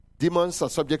Demons are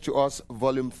subject to us,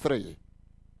 volume 3.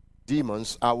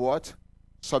 Demons are what?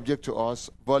 Subject to us,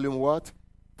 volume what?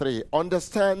 3.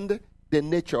 Understand the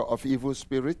nature of evil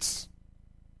spirits,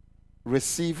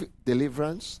 receive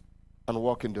deliverance, and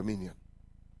walk in dominion.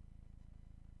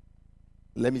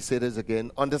 Let me say this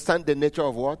again. Understand the nature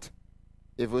of what?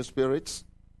 Evil spirits,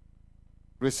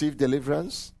 receive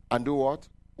deliverance, and do what?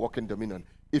 Walk in dominion.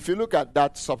 If you look at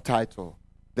that subtitle,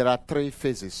 there are 3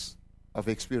 phases of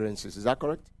experiences. Is that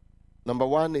correct? Number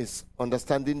 1 is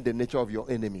understanding the nature of your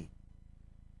enemy.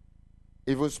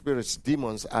 Evil spirits,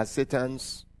 demons, are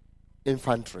Satan's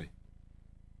infantry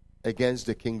against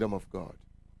the kingdom of God.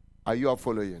 Are you all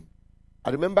following?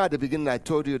 I remember at the beginning I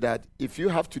told you that if you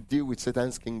have to deal with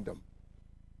Satan's kingdom,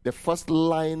 the first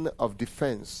line of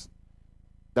defense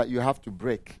that you have to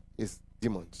break is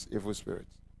demons, evil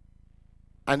spirits.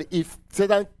 And if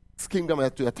Satan's kingdom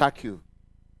has to attack you,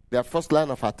 their first line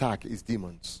of attack is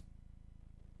demons.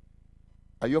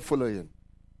 Are you following?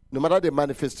 No matter the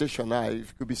manifestation,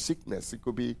 it could be sickness, it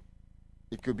could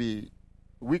be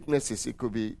weaknesses, it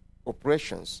could be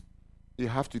oppressions. You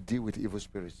have to deal with evil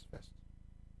spirits first.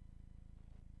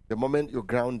 The moment you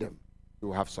ground them, you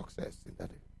will have success in that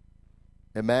area.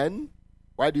 Amen?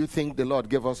 Why do you think the Lord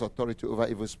gave us authority over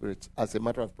evil spirits? As a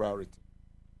matter of priority.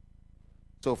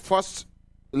 So first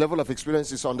level of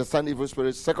experience is understand evil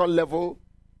spirits. Second level,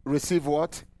 receive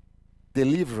what?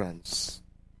 Deliverance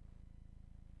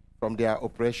from their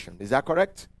oppression. Is that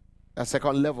correct? A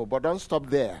second level. But don't stop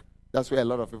there. That's where a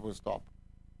lot of people stop.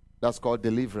 That's called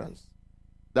deliverance.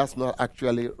 That's not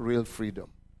actually real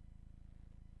freedom.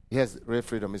 Yes, real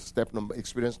freedom is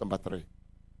experience number 3.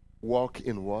 Walk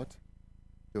in what?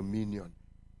 Dominion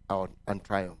and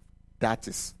triumph. That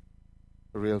is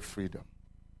real freedom.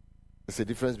 There's a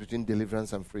difference between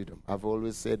deliverance and freedom. I've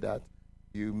always said that.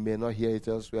 You may not hear it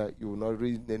elsewhere. You will not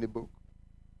read in any book.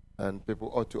 And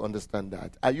people ought to understand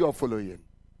that. Are you all following?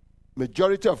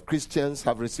 Majority of Christians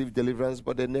have received deliverance,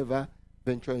 but they never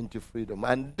venture into freedom.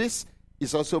 And this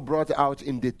is also brought out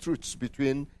in the truths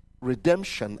between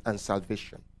redemption and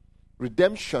salvation.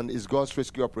 Redemption is God's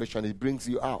rescue operation. It brings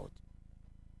you out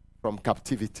from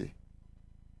captivity.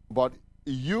 But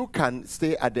you can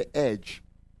stay at the edge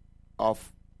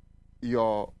of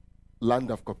your land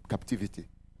of captivity.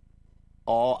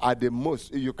 Or at the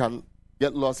most, you can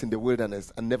get lost in the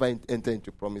wilderness and never enter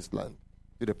into promised land,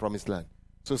 to the promised land.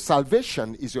 So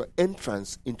salvation is your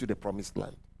entrance into the promised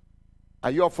land. Are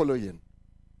you all following?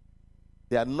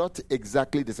 They are not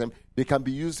exactly the same. They can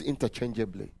be used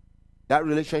interchangeably. That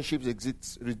relationship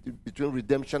exists between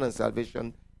redemption and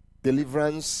salvation,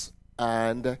 deliverance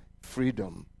and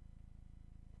freedom.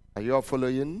 Are you all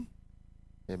following?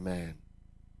 Amen.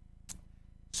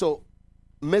 So,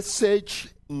 message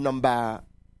number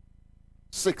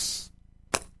 6.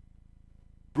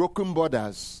 Broken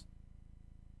borders.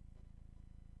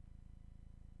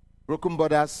 Broken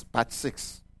borders, part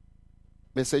 6.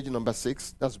 Message number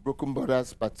 6. That's broken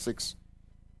borders, part 6.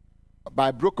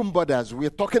 By broken borders, we're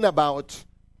talking about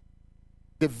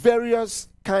the various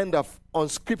kind of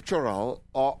unscriptural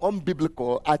or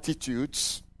unbiblical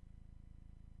attitudes,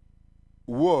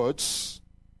 words,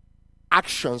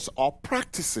 actions, or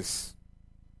practices.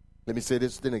 Let me say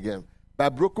this thing again. By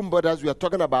broken borders, we are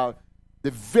talking about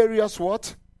the various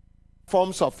what?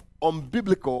 Forms of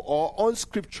unbiblical or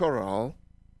unscriptural,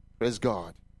 praise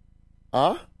God,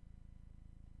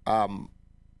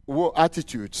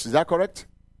 attitudes. Is that correct?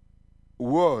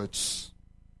 Words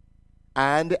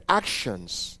and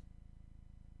actions.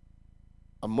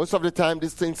 And most of the time,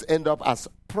 these things end up as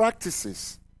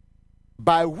practices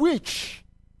by which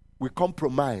we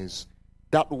compromise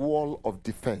that wall of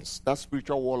defense, that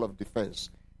spiritual wall of defense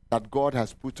that God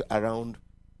has put around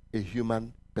a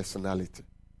human personality.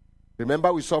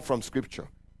 Remember, we saw from Scripture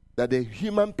that the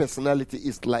human personality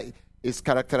is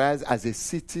characterized as a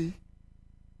city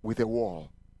with a wall.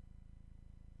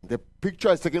 The picture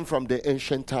is taken from the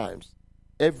ancient times.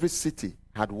 Every city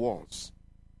had walls.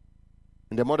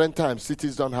 In the modern times,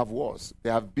 cities don't have walls.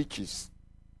 They have beaches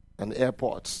and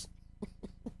airports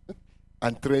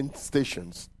and train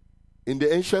stations. In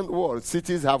the ancient world,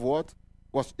 cities have what?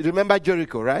 Remember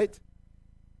Jericho, right?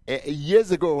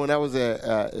 Years ago, when I was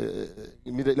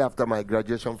immediately after my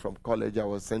graduation from college, I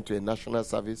was sent to a national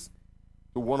service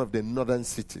to one of the northern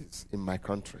cities in my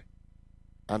country.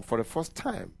 And for the first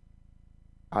time,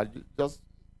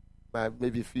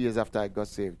 maybe a few years after I got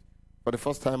saved, for the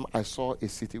first time, I saw a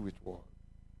city with walls.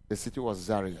 The city was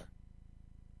Zaria.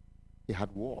 It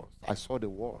had walls. I saw the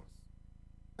walls.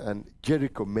 And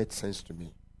Jericho made sense to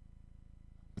me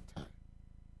at the time.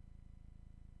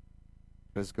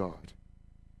 Praise God.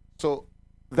 So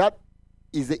that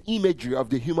is the imagery of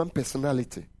the human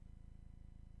personality.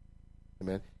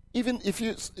 Amen. Even if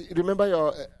you remember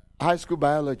your high school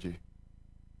biology,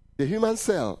 the human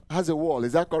cell has a wall.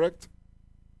 Is that correct?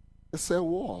 A cell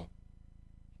wall.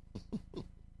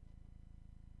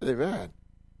 Amen.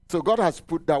 So God has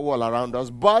put that wall around us,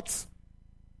 but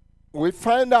we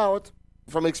find out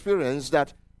from experience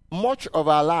that much of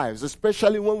our lives,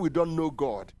 especially when we don't know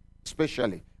God,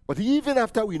 but even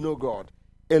after we know God,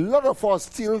 a lot of us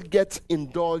still get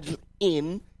indulged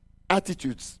in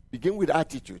attitudes. Begin with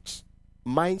attitudes,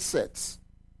 mindsets,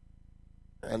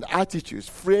 and attitudes,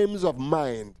 frames of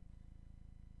mind.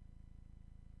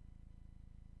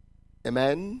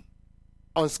 Amen.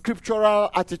 Unscriptural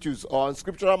attitudes or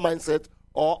unscriptural mindset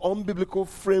or unbiblical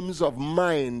frames of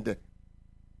mind.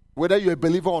 Whether you're a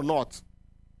believer or not,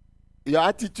 your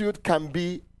attitude can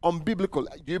be unbiblical.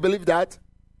 Do you believe that?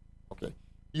 Okay.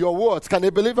 Your words, can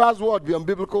a believer's word be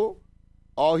unbiblical?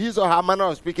 Or his or her manner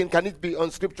of speaking, can it be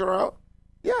unscriptural?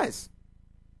 Yes.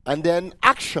 And then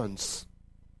actions.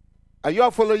 Are you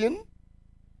all following?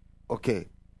 Okay.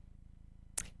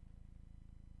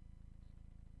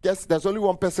 Yes, there's only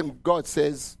one person God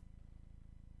says,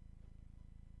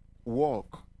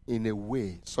 walk in a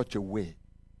way, such a way,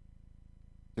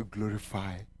 to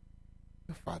glorify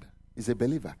the Father. He's a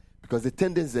believer. Because the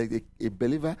tendency is a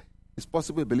believer, it's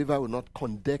possible a believer will not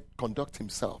conduct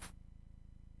himself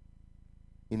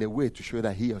in a way to show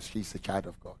that he or she is a child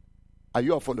of God. Are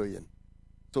you all following?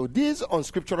 So these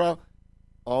unscriptural,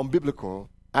 unbiblical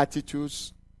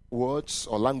attitudes, words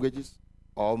or languages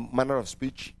or manner of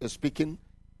speaking,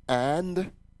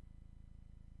 and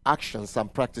actions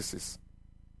and practices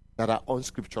that are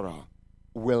unscriptural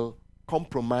will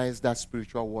compromise that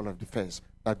spiritual wall of defense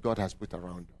that God has put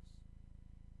around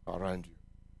us, around you.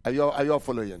 Are you all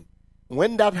following?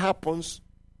 When that happens,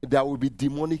 there will be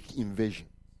demonic invasion.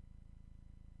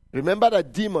 Remember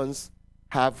that demons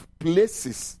have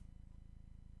places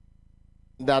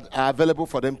that are available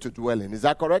for them to dwell in. Is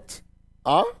that correct?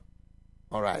 All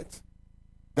right.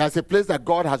 There's a place that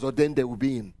God has ordained they will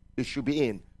be in. They should be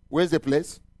in. Where's the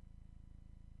place?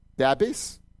 The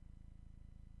abyss.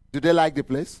 Do they like the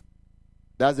place?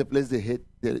 That's the place they hate.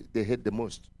 They hate the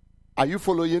most. Are you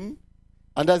following?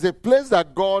 And there's a place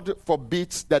that God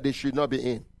forbids that they should not be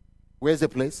in. Where's the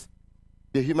place?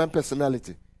 The human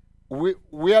personality.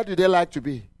 Where do they like to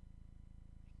be?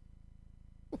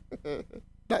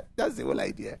 That's the whole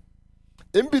idea.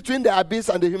 In between the abyss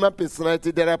and the human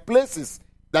personality, there are places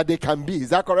that they can be. Is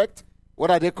that correct?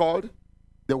 What are they called?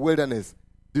 The wilderness.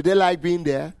 Do they like being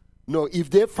there? No. If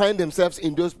they find themselves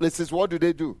in those places, what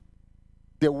do?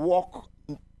 They walk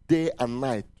day and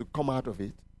night to come out of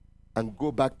it and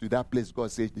go back to that place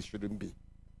God says they shouldn't be,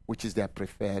 which is their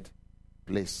preferred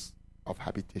place of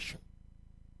habitation.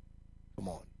 Come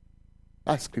on.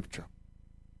 That's scripture.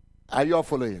 Are you all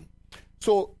following?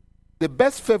 So, the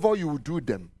best favor you will do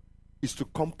them is to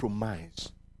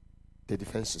compromise the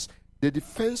defenses. The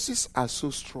defenses are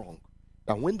so strong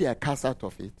that when they are cast out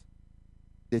of it,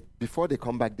 before they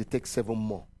come back, they take 7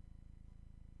 more.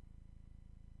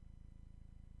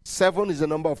 7 is the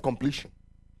number of completion.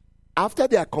 After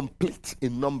they are complete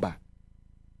in number,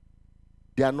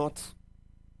 they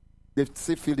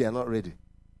still feel they are not ready.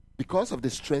 Because of the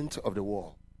strength of the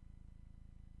wall,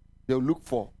 they'll look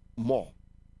for more.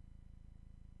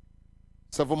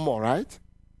 7 more, right?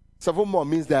 7 more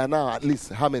means there are now at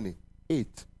least how many?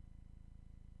 8.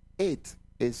 8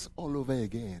 is all over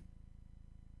again.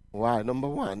 Why? Number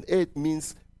 1, 8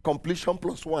 means completion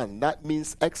plus 1. That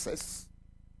means excess.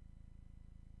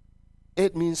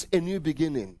 8 means a new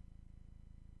beginning.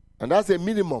 And that's a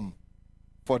minimum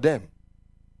for them.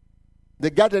 The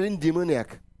gathering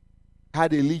demoniac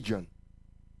had a legion.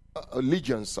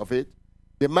 Legions of it.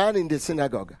 The man in the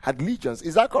synagogue had legions.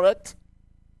 Is that correct?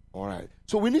 All right.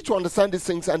 So we need to understand these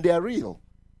things, and they are real.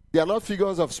 They are not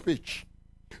figures of speech.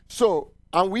 So,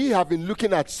 and we have been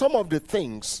looking at some of the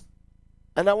things,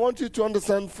 and I want you to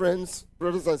understand, friends,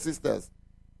 brothers and sisters,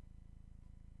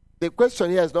 the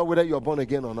question here is not whether you're born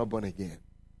again or not born again.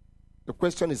 The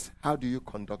question is, how do you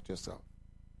conduct yourself?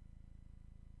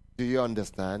 Do you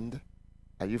understand?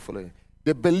 Are you following?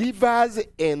 The believers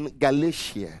in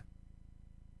Galatia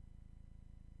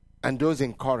and those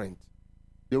in Corinth,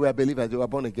 they were believers, they were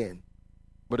born again.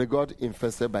 But they got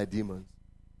infested by demons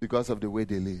because of the way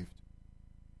they lived.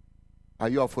 Are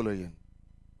you all following?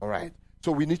 All right.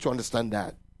 So we need to understand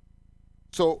that.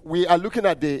 So we are looking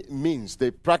at the means,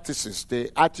 the practices, the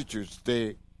attitudes,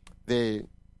 the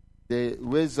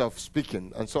ways of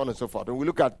speaking, and so on and so forth. And we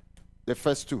look at the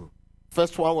first 2.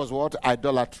 First one was what?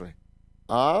 Idolatry.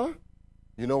 You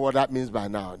know what that means by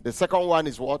now. The second one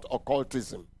is what?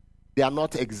 Occultism. They are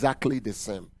not exactly the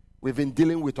same. We've been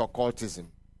dealing with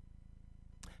occultism.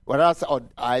 Whereas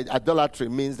idolatry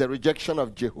means the rejection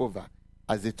of Jehovah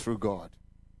as the true God.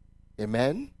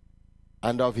 Amen?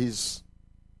 And of his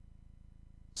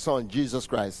Son, Jesus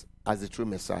Christ, as the true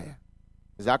Messiah.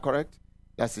 Is that correct?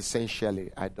 That's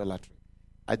essentially idolatry.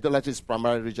 Idolatry is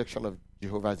primarily rejection of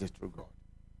Jehovah as the true God.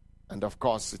 And of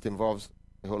course, it involves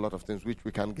a whole lot of things which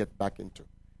we can get back into.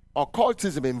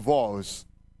 Occultism involves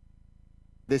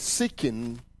the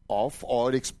seeking of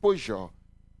or exposure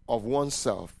of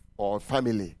oneself or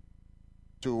family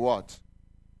to what?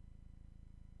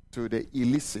 To the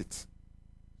illicit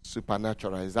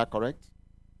supernatural. Is that correct?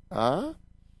 And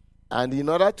in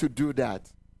order to do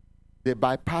that, they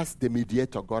bypass the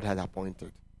mediator God has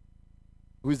appointed.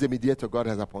 Who is the mediator God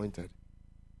has appointed?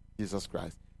 Jesus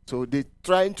Christ. So they're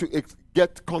trying to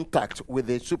get contact with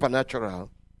the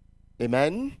supernatural.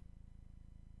 Amen?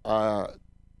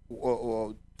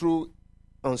 Through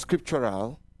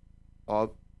unscriptural or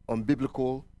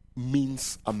unbiblical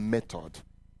means and method.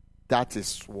 That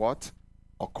is what?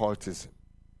 Occultism.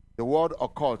 The word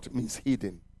occult means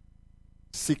hidden,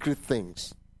 secret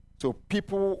things. So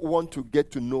people want to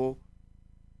get to know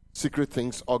secret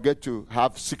things or get to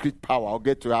have secret power or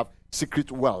get to have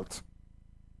secret wealth.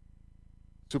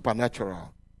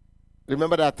 Supernatural.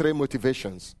 Remember, there are three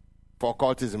motivations for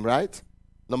occultism, right?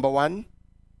 Number one,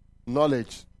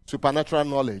 knowledge, supernatural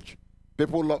knowledge.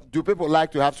 Do people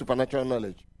like to have supernatural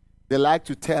knowledge? They like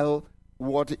to tell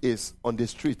what is on the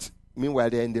street. Meanwhile,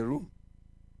 they're in the room.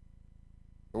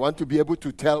 They want to be able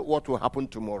to tell what will happen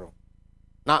tomorrow.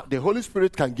 Now, the Holy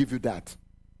Spirit can give you that.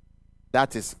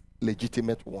 That is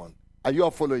legitimate one. Are you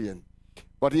all following?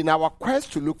 But in our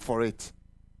quest to look for it,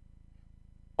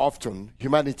 often,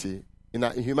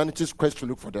 humanity's quest to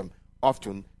look for them,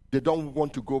 often, they don't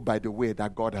want to go by the way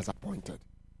that God has appointed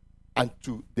and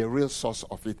to the real source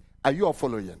of it. Are you all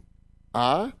following?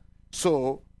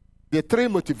 So, the three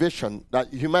motivations that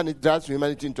drives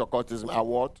humanity into occultism are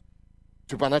what?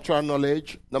 Supernatural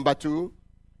knowledge. Number two,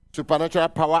 supernatural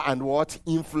power and what?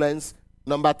 Influence.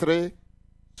 Number three,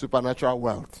 supernatural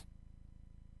wealth.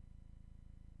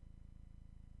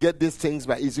 Get these things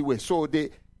by easy way. So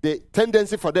the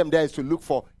tendency for them there is to look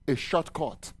for a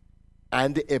shortcut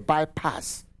and a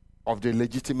bypass of the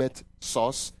legitimate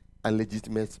source and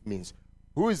legitimate means.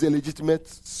 Who is the legitimate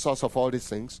source of all these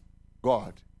things?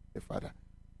 God, the Father.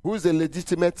 Who is the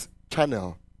legitimate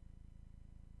channel?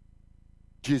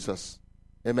 Jesus.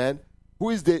 Amen. Who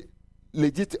is the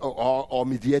legit or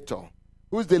mediator?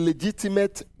 Who is the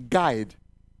legitimate guide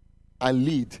and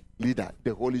leader?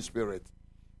 The Holy Spirit.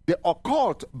 The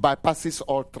occult bypasses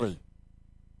all three.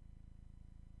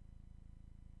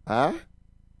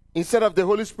 Instead of the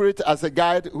Holy Spirit as a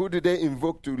guide, who do they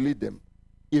invoke to lead them?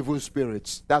 Evil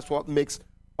spirits. That's what makes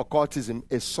occultism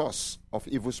a source of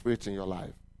evil spirits in your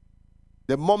life.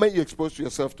 The moment you expose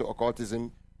yourself to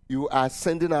occultism, you are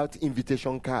sending out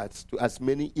invitation cards to as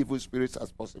many evil spirits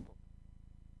as possible.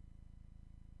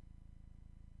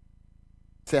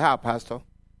 Say hi, Pastor.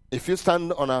 If you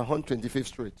stand on 125th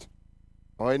Street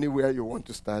or anywhere you want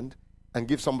to stand and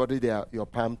give somebody your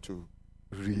palm to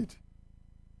read,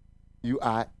 you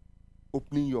are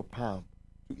opening your palm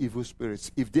to evil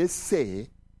spirits. If they say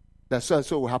that so and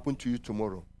so will happen to you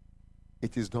tomorrow,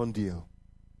 it is done deal.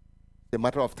 It's a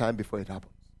matter of time before it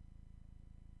happens.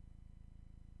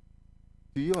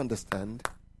 Do you understand?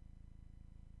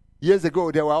 Years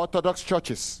ago, there were Orthodox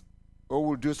churches who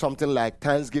would do something like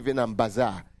Thanksgiving and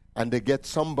Bazaar, and they get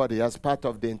somebody as part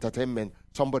of the entertainment,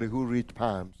 somebody who reads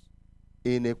palms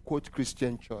in a quote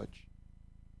Christian church.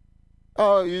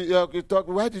 Oh, you talk,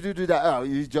 why did you do that? Oh,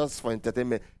 it's just for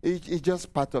entertainment. It's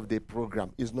just part of the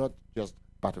program. It's not just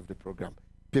part of the program.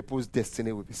 People's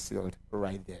destiny will be sealed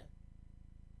right there.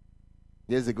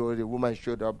 Years ago, the woman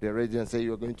showed up the radio and said,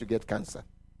 you're going to get cancer.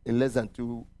 In less than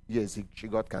 2 years, she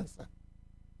got cancer.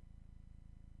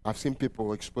 I've seen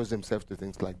people expose themselves to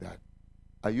things like that.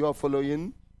 Are you all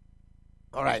following?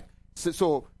 All right.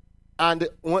 And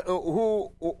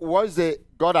who was the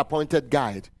God-appointed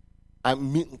guide?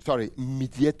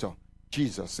 Mediator,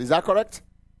 Jesus. Is that correct?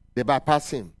 They bypass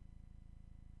him.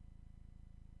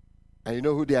 And you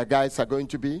know who their guides are going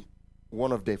to be?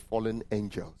 One of the fallen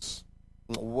angels.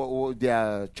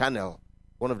 Their channel,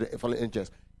 one of the fallen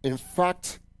angels. In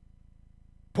fact,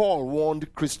 Paul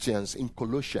warned Christians in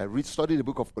Colossia. Study the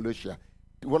book of Colossia.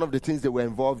 One of the things they were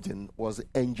involved in was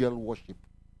angel worship.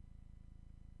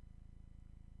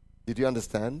 Did you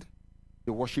understand?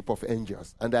 The worship of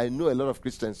angels. And I know a lot of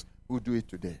Christians who do it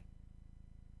today.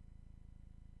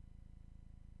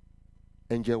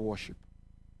 Angel worship.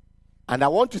 And I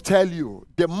want to tell you,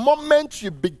 the moment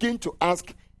you begin to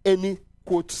ask any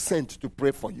quote saint to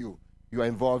pray for you, you are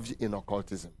involved in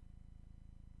occultism.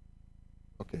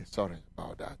 Okay, sorry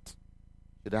about that.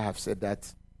 Should I have said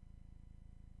that?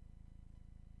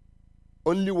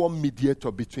 Only one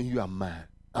mediator between you and man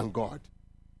and God,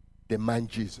 the man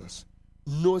Jesus.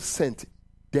 No saint,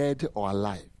 dead or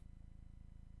alive,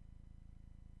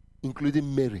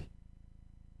 including Mary,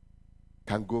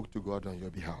 can go to God on your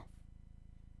behalf.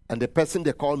 And the person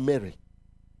they call Mary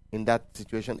in that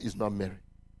situation is not Mary.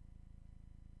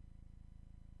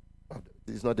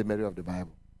 It's not the Mary of the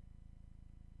Bible.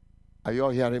 Are you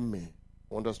all hearing me?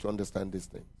 I want us to understand these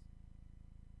things.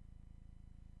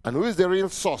 And who is the real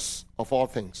source of all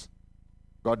things?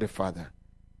 God the Father.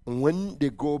 And when they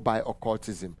go by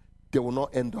occultism, they will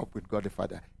not end up with God the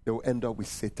Father. They will end up with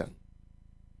Satan.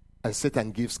 And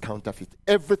Satan gives counterfeit.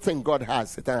 Everything God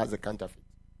has, Satan has a counterfeit.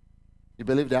 You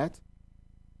believe that?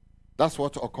 That's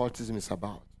what occultism is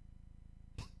about.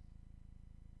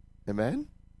 Amen?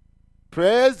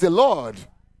 Praise the Lord.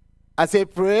 I say,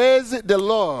 praise the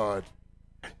Lord.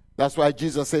 That's why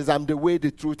Jesus says, I'm the way,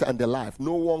 the truth, and the life.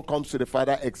 No one comes to the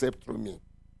Father except through me.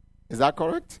 Is that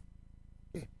correct?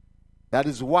 Okay. That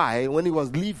is why when he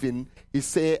was leaving, he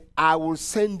said, I will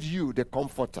send you the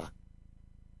Comforter,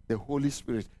 the Holy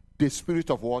Spirit. The Spirit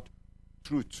of what?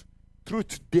 Truth.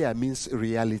 Truth there means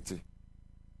reality.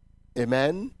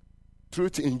 Amen?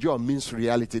 Truth in John means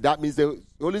reality. That means the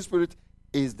Holy Spirit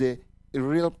is the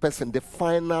real person, the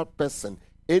final person.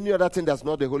 Any other thing that's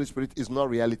not the Holy Spirit is not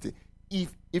reality.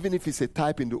 Even if it's a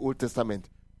type in the Old Testament,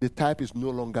 the type is no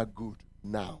longer good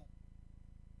now.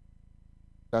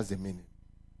 That's the meaning.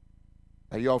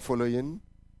 Are you all following?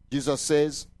 Jesus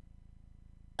says,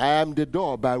 I am the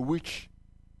door by which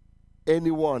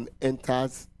anyone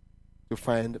enters to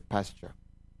find pasture.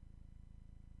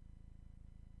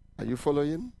 Are you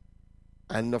following?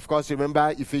 And of course,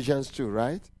 remember Ephesians 2,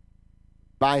 right?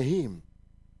 By him.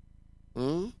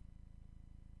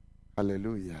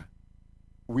 Hallelujah.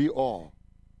 We all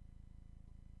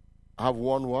have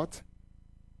one what?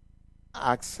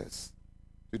 Access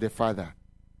to the Father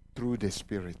through the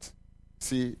Spirit.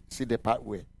 See the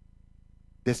pathway.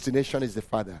 Destination is the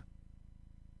Father.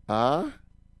 The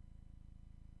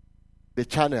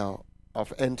channel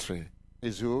of entry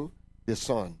is who? The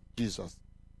Son, Jesus.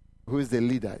 Who is the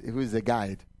leader? Who is the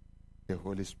guide? The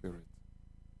Holy Spirit.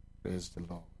 Praise the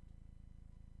Lord.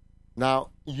 Now,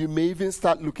 you may even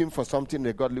start looking for something in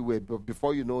a godly way, but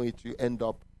before you know it, you end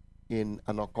up in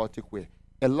an occultic way.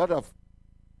 A lot of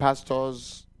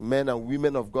pastors, men and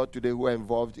women of God today who are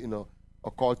involved in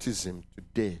occultism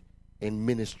today in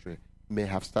ministry may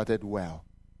have started well.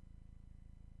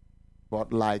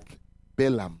 But like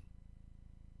Balaam,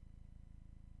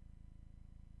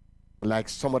 like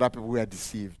some other people who are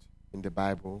deceived in the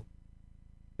Bible,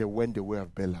 they went the way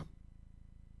of Balaam.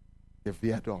 They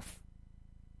veered off.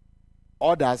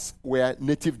 Others were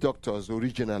native doctors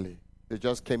originally. They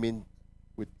just came in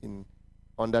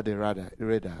under the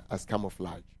radar as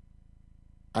camouflage.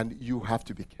 And you have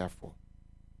to be careful.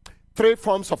 3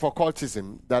 forms of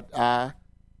occultism that are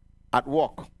at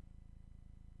work.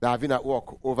 That have been at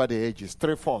work over the ages.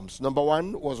 3 forms. Number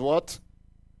 1 was what?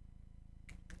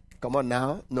 Come on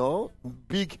now. No.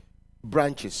 Big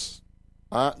branches.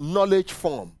 Knowledge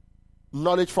form.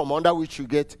 Knowledge form under which you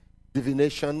get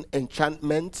divination,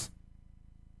 enchantment,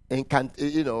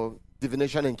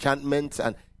 divination, enchantment,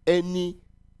 and any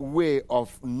way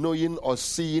of knowing or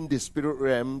seeing the spirit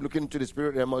realm, looking into the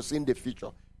spirit realm or seeing the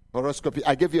future. Horoscopy.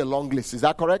 I gave you a long list. Is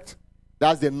that correct?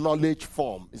 That's the knowledge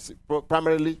form. It's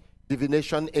primarily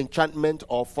divination, enchantment,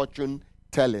 or fortune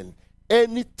telling.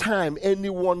 Anytime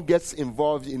anyone gets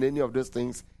involved in any of those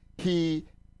things, he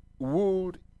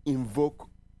would invoke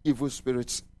evil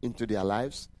spirits into their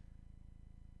lives.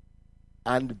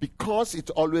 And because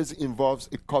it always involves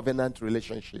a covenant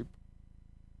relationship,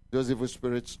 those evil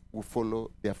spirits will follow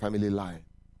their family line.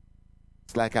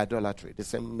 It's like idolatry, the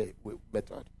same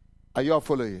method. Are you all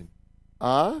following?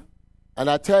 And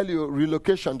I tell you,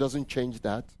 relocation doesn't change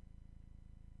that.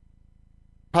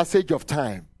 Passage of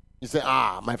time. You say,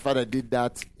 my father did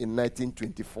that in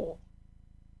 1924.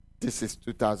 This is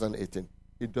 2018.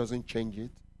 It doesn't change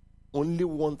it. Only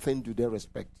one thing do they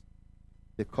respect.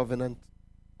 The covenant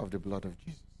of the blood of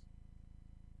Jesus.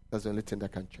 That's the only thing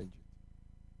that can change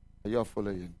it. Are you all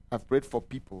following? I've prayed for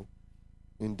people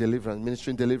in deliverance, ministry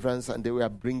in deliverance, and they were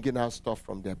bringing out stuff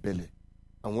from their belly.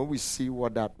 And when we see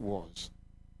what that was,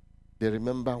 they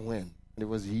remember when. And it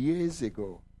was years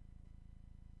ago.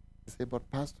 They say, but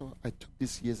Pastor, I took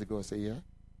this years ago. I say, yeah.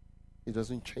 It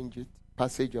doesn't change it.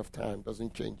 Passage of time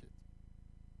doesn't change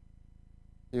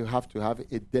it. You have to have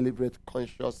a deliberate,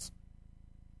 conscious,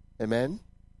 amen,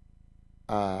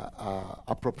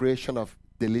 appropriation of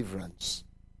deliverance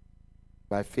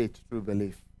by faith through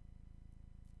belief.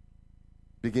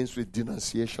 Begins with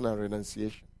denunciation and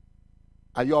renunciation.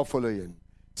 Are you all following?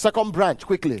 Second branch,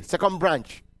 quickly. Second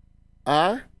branch.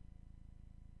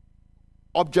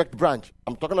 Object branch.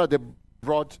 I'm talking about the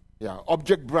broad,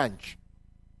 object branch.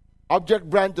 Object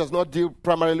branch does not deal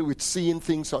primarily with seeing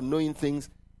things or knowing things.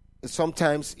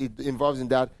 Sometimes it involves in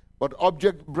that. But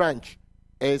object branch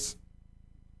is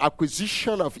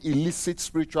acquisition of illicit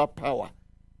spiritual power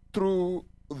through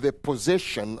the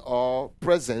possession or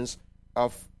presence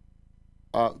of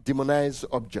demonized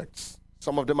objects.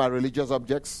 Some of them are religious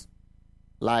objects,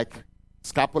 like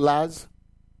scapulars.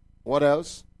 What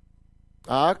else?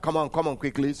 Come on,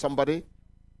 quickly, somebody.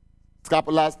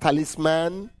 Scapulars,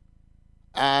 talisman.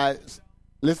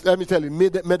 Let me tell you,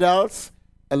 medals,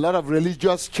 a lot of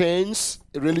religious chains,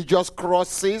 religious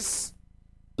crosses.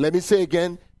 Let me say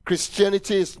again,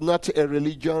 Christianity is not a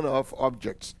religion of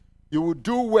objects. You will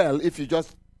do well if you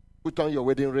just put on your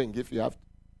wedding ring, if you have to.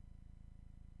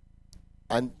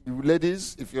 And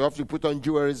ladies, if you have to put on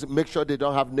jewelry, make sure they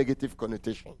don't have negative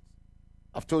connotations.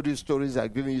 I've told you stories,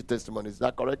 I've given you testimonies. Is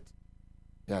that correct?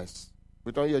 Yes.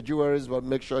 Put on your jewelry, but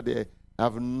make sure they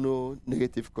have no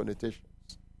negative connotations.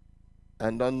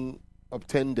 And don't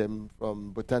obtain them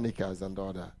from botanicals and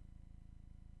all that.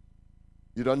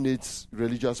 You don't need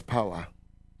religious power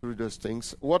through those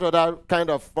things. What other kind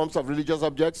of forms of religious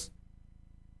objects?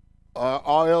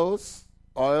 Oils.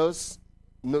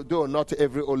 No, not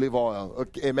every olive oil.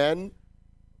 Okay, amen.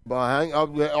 But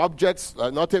objects,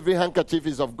 not every handkerchief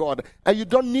is of God. And you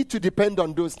don't need to depend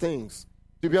on those things,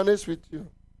 to be honest with you.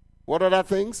 What other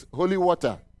things? Holy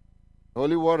water.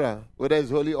 Holy water, whether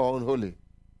it's holy or unholy.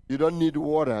 You don't need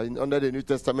water under the New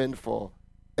Testament for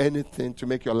anything to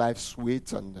make your life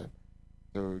sweet and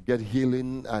to get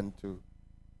healing and to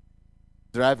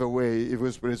drive away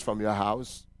evil spirits from your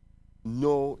house.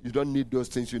 No, you don't need those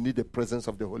things. You need the presence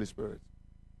of the Holy Spirit.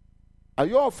 Are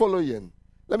you all following?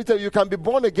 Let me tell you, you can be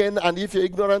born again, and if you're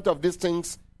ignorant of these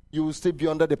things, you will still be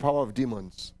under the power of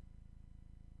demons.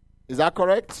 Is that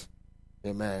correct?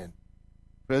 Amen.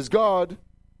 Praise God.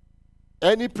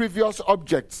 Any previous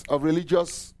objects of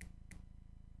religious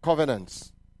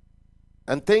covenants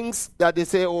and things that they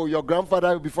say, oh, your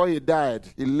grandfather, before he died,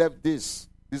 he left this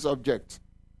object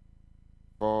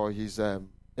for his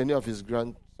any of his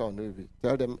grandson. Maybe.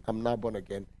 Tell them, I'm not born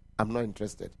again. I'm not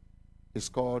interested. It's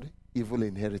called evil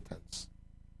inheritance.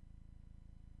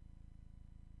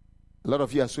 A lot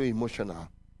of you are so emotional.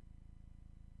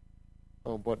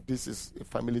 Oh, but this is a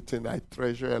family thing I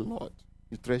treasure a lot.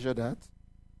 You treasure that?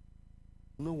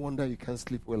 No wonder you can't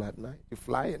sleep well at night. You're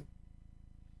flying.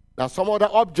 Now, some other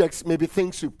objects may be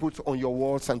things you put on your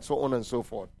walls and so on and so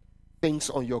forth.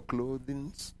 Things on your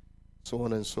clothing, so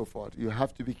on and so forth. You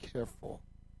have to be careful.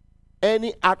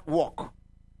 Any artwork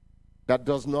that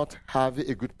does not have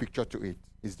a good picture to it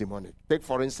is demonic. Take,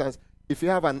 for instance, if you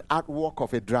have an artwork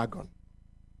of a dragon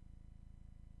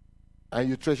and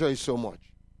you treasure it so much,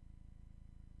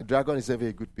 a dragon is never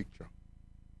a good picture.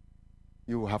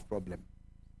 You will have problem.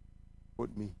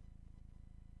 With me.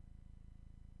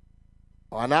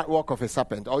 Or an artwork of a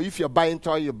serpent. Or if you're buying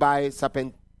toy, you buy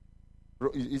serpent.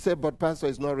 You say, but pastor,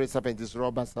 it's not a serpent, it's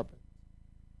rubber serpent.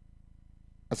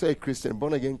 I saw a Christian,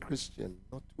 born again Christian,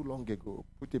 not too long ago,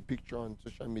 put a picture on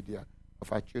social media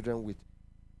of our children with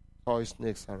toy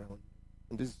snakes around.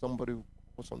 And this is somebody who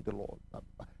calls on the Lord.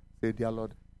 Say, dear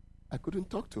Lord, I couldn't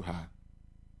talk to her.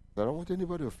 I don't want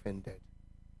anybody offended.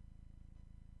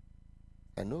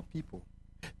 I know people.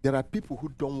 There are people who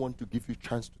don't want to give you a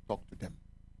chance to talk to them.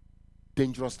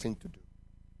 Dangerous thing to do.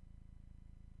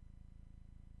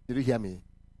 Did you hear me?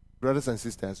 Brothers and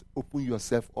sisters, open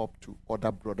yourself up to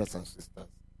other brothers and sisters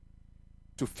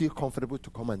to feel comfortable to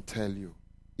come and tell you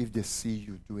if they see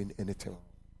you doing anything wrong.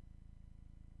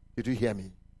 Did you hear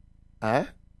me? Let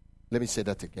me say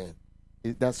that again.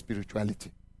 That's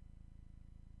spirituality.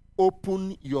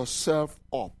 Open yourself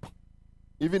up.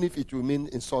 Even if it will mean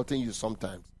insulting you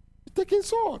sometimes. Take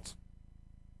insult.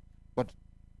 But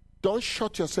don't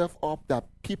shut yourself up that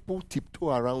people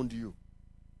tiptoe around you.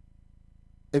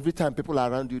 Every time people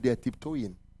are around you, they are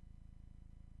tiptoeing.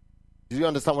 Do you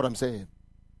understand what I'm saying?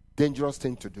 Dangerous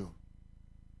thing to do.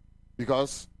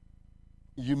 Because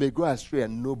you may go astray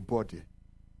and nobody.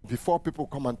 Before people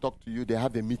come and talk to you, they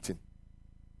have a meeting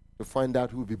to find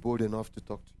out who will be bold enough to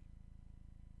talk to you.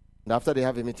 And after they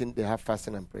have a meeting, they have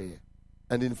fasting and prayer.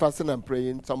 And in fasting and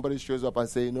praying, somebody shows up and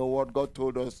says, you know what, God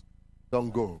told us,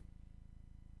 don't go.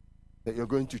 That you're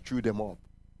going to chew them up.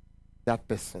 That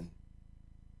person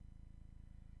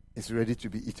is ready to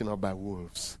be eaten up by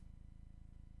wolves.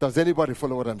 Does anybody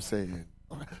follow what I'm saying?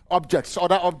 Objects,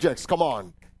 other objects, come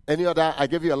on. Any other? I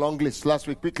gave you a long list last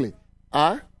week quickly.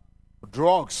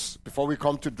 Drugs, before we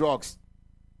come to drugs.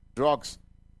 drugs,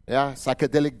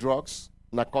 psychedelic drugs,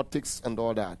 narcotics, and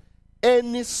all that.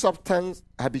 Any substance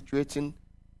habituating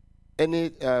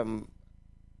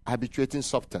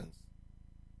substance,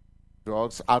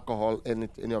 drugs, alcohol,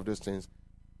 any of those things,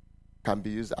 can be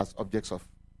used as objects of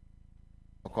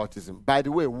occultism. By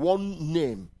the way, one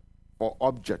name for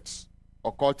objects,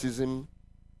 occultism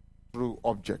through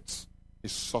objects,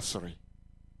 is sorcery.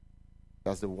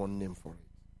 That's the one name for it.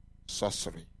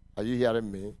 Sorcery. Are you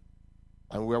hearing me?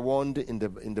 And we're warned in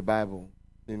the Bible,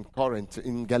 in Corinth,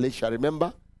 in Galatia.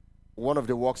 Remember, one of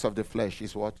the works of the flesh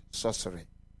is what? Sorcery.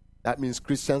 That means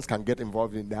Christians can get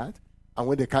involved in that. And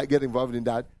when they can't get involved in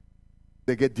that,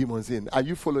 they get demons in. Are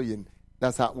you following?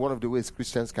 That's one of the ways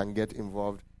Christians can get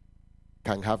involved,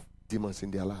 can have demons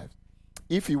in their lives.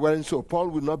 If he weren't so, Paul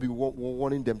would not be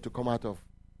warning them to come out of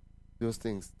those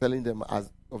things, telling them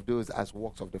of those as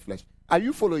works of the flesh. Are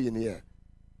you following here?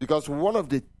 Because one of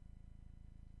the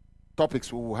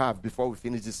topics we will have before we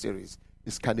finish this series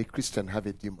is, can a Christian have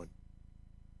a demon?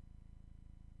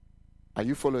 Are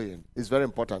you following? It's very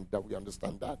important that we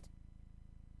understand that.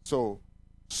 So,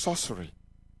 sorcery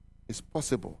is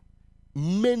possible.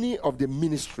 Many of the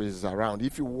ministries around,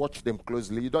 if you watch them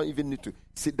closely, you don't even need to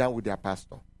sit down with their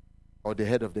pastor or the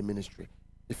head of the ministry.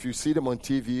 If you see them on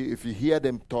TV, if you hear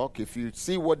them talk, if you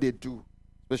see what they do,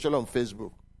 especially on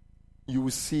Facebook, you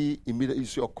will see immediately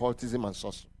occultism and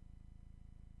sorcery.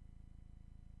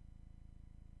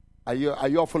 Are you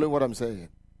all following what I'm saying?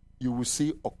 You will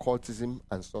see occultism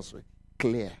and sorcery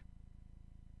clear.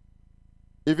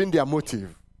 Even their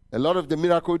motive. A lot of the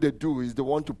miracle they do is they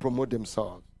want to promote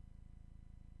themselves.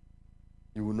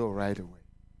 You will know right away.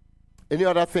 Any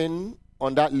other thing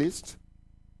on that list?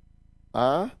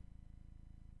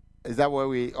 Is that what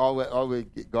we always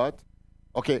got?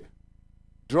 Okay.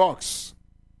 Drugs.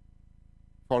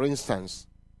 For instance,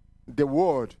 the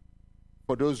word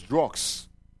for those drugs,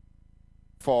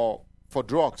 for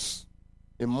drugs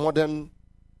in modern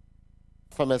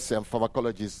pharmacy and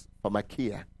pharmacology is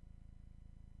pharmakia.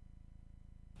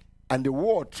 And the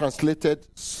word translated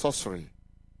sorcery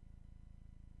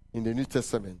in the New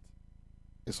Testament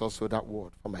is also that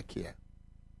word, pharmakia.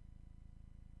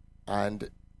 And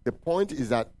the point is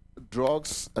that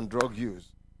drugs and drug use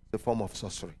is a form of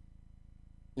sorcery.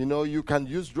 You know, you can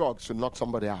use drugs to knock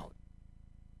somebody out.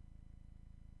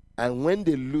 And when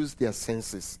they lose their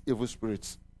senses, evil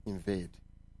spirits invade.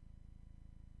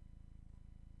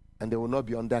 And they will not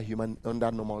be under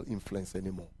normal influence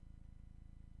anymore.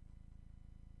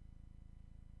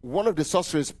 One of the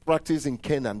sorceries practiced in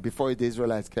Canaan before the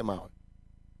Israelites came out.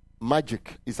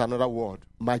 Magic is another word.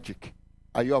 Magic.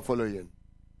 Are you all following?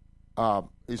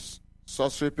 It's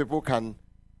sorcery. People can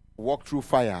walk through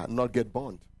fire and not get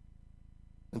burned.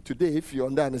 And today, if you're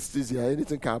under anesthesia,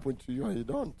 anything can happen to you and you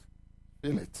don't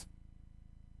feel it.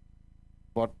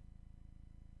 But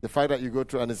the fact that you go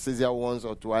through anesthesia once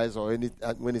or twice or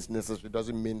when it's necessary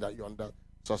doesn't mean that you're under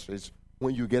sorcery. It's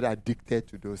when you get addicted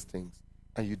to those things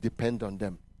and you depend on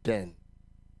them, then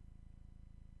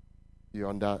you're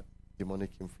under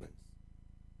demonic influence.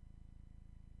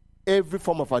 Every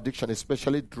form of addiction,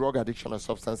 especially drug addiction or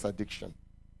substance addiction,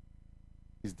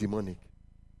 is demonic.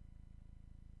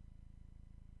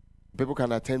 People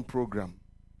can attend program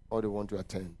or they want to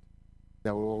attend.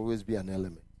 There will always be an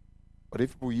element. But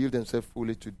if people yield themselves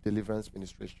fully to deliverance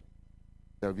ministration,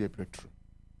 there will be a breakthrough.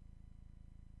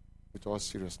 With all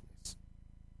seriousness.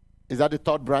 Is that the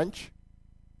third branch?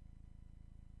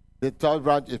 The third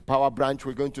branch is power branch.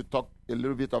 We're going to talk a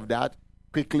little bit of that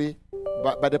quickly.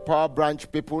 But by the power branch,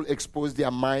 people expose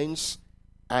their minds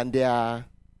and their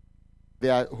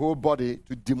whole body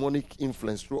to demonic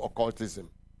influence through occultism.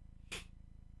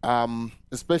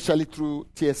 Especially through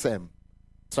TSM,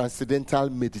 Transcendental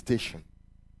Meditation.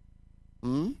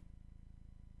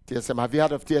 TSM, have you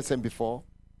heard of TSM before?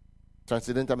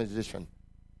 Transcendental Meditation.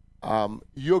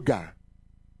 Yoga.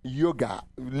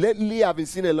 Lately, I've been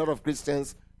seeing a lot of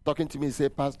Christians talking to me and say,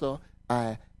 Pastor,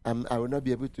 I will not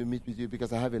be able to meet with you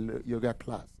because I have a yoga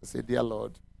class. I say, dear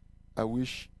Lord, I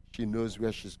wish she knows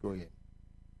where she's going.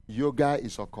 Yoga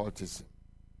is occultism.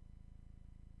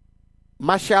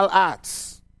 Martial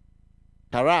arts.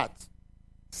 Karate.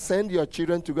 Send your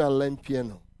children to go and learn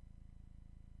piano.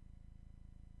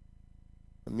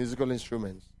 Musical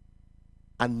instruments.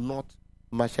 And not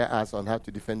martial arts on how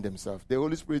to defend themselves. The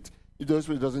Holy Spirit, if the Holy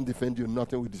Spirit doesn't defend you,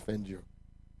 nothing will defend you.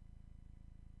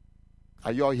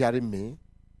 Are you all hearing me?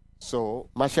 So,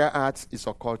 martial arts is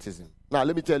occultism. Now,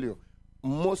 let me tell you,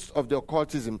 most of the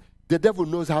occultism, the devil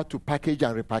knows how to package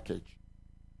and repackage.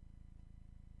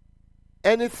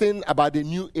 Anything about the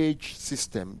New Age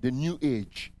system, the New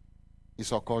Age,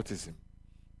 is occultism.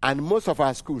 And most of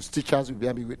our schools, teachers will be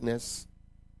able to witness,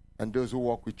 and those who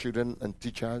work with children and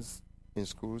teachers in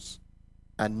schools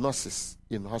and nurses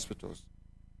in hospitals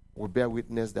will bear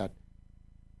witness that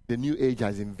the new age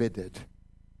has invaded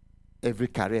every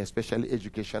career, especially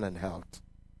education and health.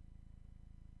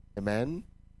 Amen?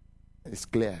 It's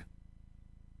clear.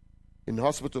 In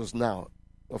hospitals now,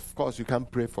 of course, you can't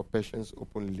pray for patients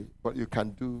openly, but you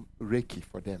can do Reiki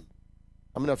for them.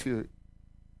 How many of you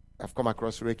have come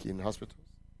across Reiki in hospitals?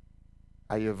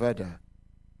 Ayurveda.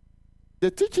 They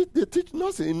teach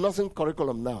nursing in nursing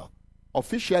curriculum now.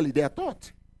 Officially, they are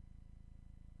taught.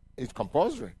 It's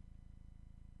compulsory.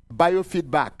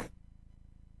 Biofeedback.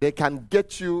 They can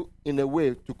get you in a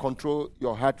way to control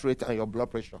your heart rate and your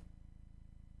blood pressure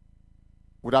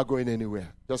without going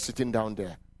anywhere. Just sitting down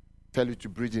there. Tell you to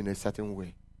breathe in a certain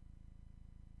way.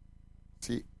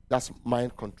 See, that's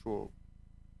mind control.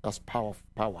 That's power.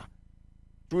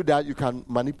 Through that, you can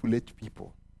manipulate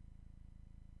people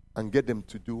and get them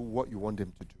to do what you want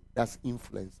them to do. That's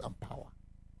influence and power.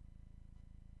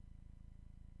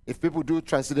 If people do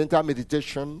transcendental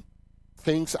meditation,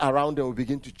 things around them will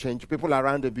begin to change. People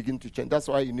around them begin to change. That's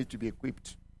why you need to be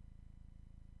equipped.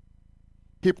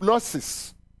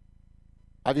 Hypnosis.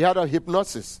 Have you heard of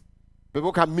hypnosis?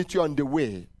 People can meet you on the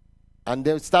way and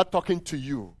they'll start talking to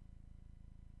you.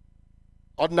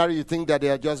 Ordinarily, you think that they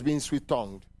are just being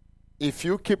sweet-tongued. If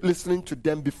you keep listening to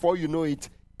them, before you know it,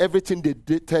 everything they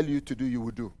tell you to do, you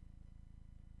will do.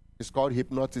 It's called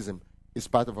hypnotism. It's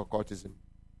part of occultism.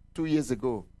 2 years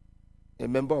ago, a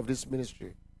member of this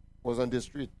ministry was on the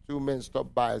street. 2 men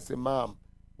stopped by and said, "Ma'am,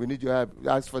 we need your help."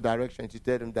 Asked for direction. She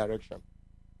told them direction.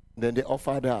 Then they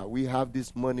offered her, "We have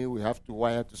this money. We have to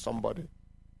wire to somebody."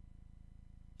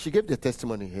 She gave the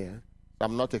testimony here.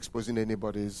 I'm not exposing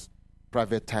anybody's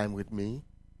private time with me.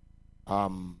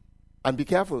 And be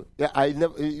careful.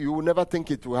 You will never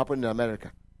think it will happen in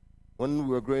America. When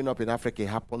we were growing up in Africa, it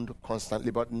happened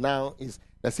constantly. But now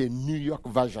that's a New York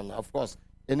version, of course.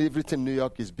 And everything in New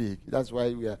York is big. That's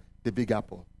why we are the Big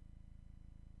Apple.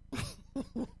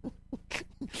 So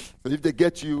if they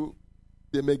get you,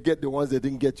 they may get the ones they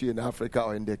didn't get you in Africa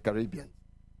or in the Caribbean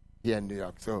here in New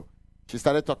York. So she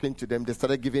started talking to them. They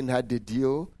started giving her the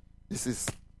deal. This is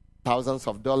thousands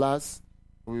of dollars.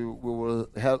 We will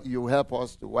help you. Help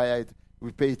us to wire it.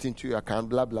 We pay it into your account.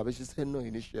 Blah blah. But she said no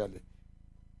initially.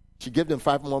 She gave them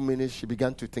 5 more minutes. She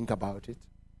began to think about it.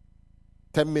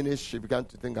 10 minutes. She began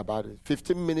to think about it.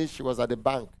 15 minutes. She was at the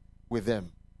bank with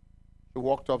them. She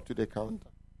walked up to the counter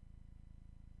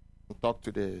and talked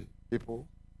to the people.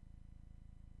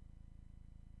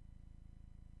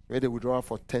 She made a withdrawal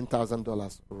for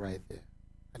 $10,000 right there.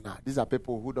 And now these are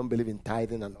people who don't believe in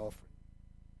tithing and offering,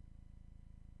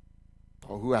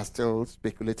 or who are still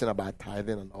speculating about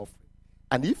tithing and offering.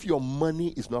 And if your money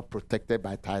is not protected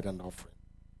by tithe and offering,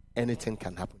 anything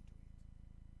can happen to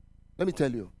it. Let me tell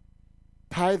you,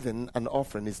 tithing and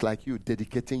offering is like you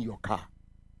dedicating your car.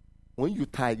 When you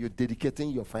tithe, you're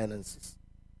dedicating your finances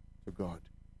to God.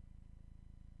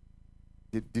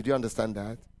 Did you understand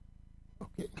that?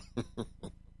 Okay.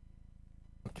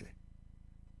 Okay.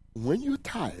 When you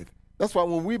tithe, that's why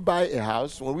when we buy a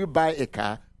house, when we buy a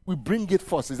car, we bring it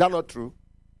first. Is that not true?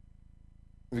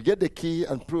 We get the key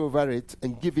and pray over it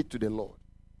and give it to the Lord.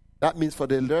 That means for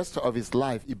the rest of his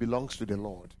life, it belongs to the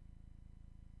Lord.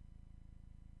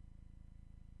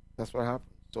 That's what happens.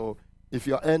 So if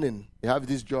you're earning, you have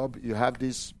this job, you have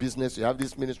this business, you have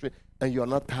this ministry, and you're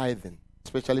not tithing,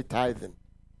 especially tithing,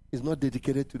 it's not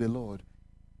dedicated to the Lord.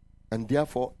 And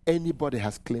therefore, anybody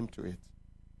has claim to it.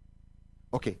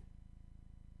 Okay.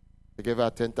 They gave her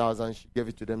 10,000. She gave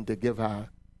it to them. They gave her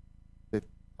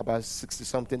about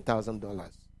 $60-something thousand.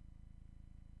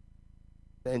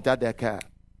 They entered their car.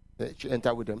 She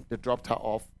entered with them. They dropped her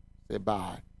off. Said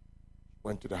bye.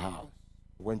 Went to the house.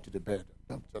 Went to the bed.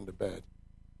 Dumped on the bed.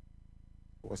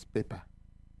 It was paper.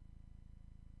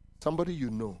 Somebody you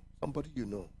know. I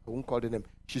won't call the name.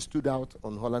 She stood out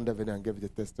on Holland Avenue and gave the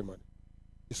testimony.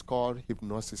 It's called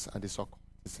hypnosis and it's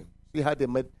occultism. See how they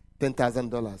made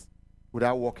 $10,000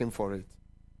 without working for it.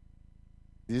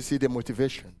 Do you see the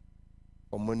motivation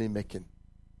for money making?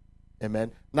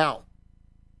 Amen. Now,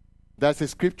 there's a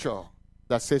scripture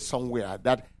that says somewhere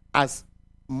that as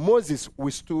Moses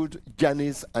withstood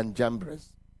Jannes and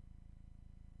Jambres,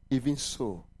 even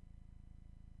so,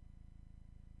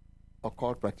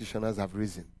 occult practitioners have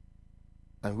risen.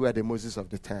 And who are the Moses of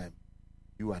the time?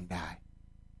 You and I.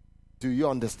 Do you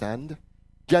understand?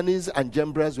 Jannes and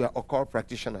Jambres were occult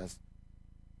practitioners.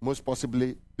 Most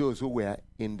possibly those who were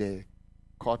in the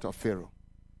court of Pharaoh.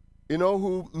 You know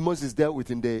who Moses dealt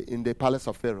with in the palace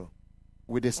of Pharaoh?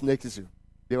 With the snake issue.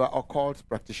 They were occult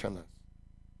practitioners.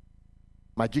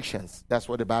 Magicians. That's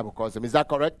what the Bible calls them. Is that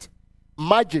correct?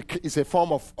 Magic is a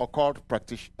form of occult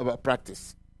practice.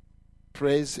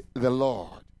 Praise the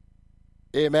Lord.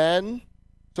 Amen.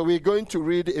 So we're going to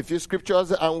read a few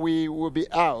scriptures and we will be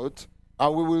out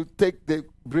and we will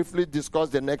briefly discuss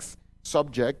the next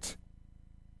subject.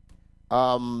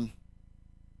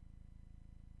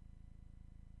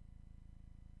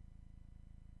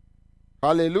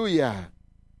 Hallelujah.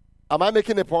 Am I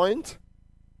making a point?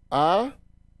 All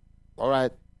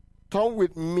right. Turn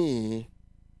with me.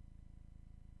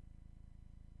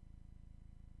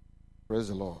 Praise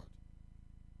the Lord.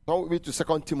 Turn with me to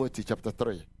 2 Timothy chapter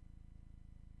 3.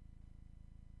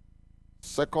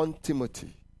 2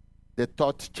 Timothy, the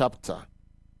 3rd chapter.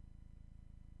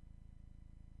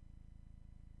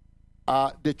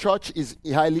 The church is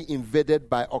highly invaded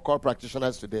by occult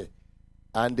practitioners today,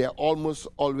 and they're almost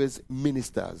always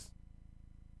ministers.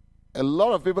 A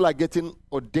lot of people are getting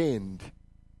ordained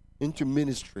into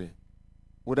ministry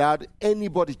without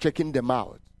anybody checking them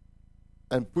out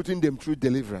and putting them through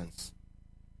deliverance.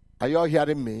 Are you all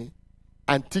hearing me?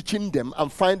 And teaching them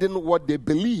and finding what they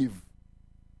believe.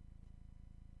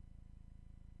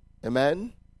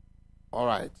 Amen? All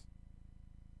right.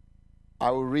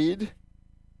 I will read.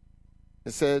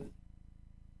 It said,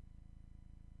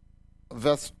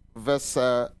 verse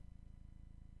 1.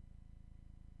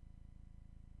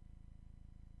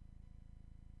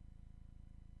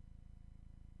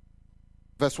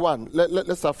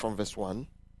 Let's start from verse 1.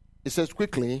 It says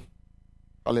quickly,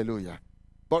 hallelujah.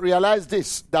 But realize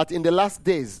this, that in the last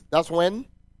days, that's when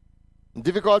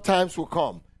difficult times will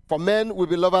come. For men will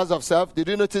be lovers of self. Did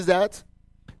you notice that?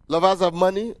 Lovers of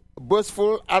money,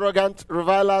 boastful, arrogant,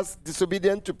 revilers,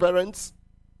 disobedient to parents.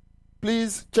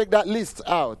 Please check that list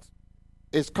out.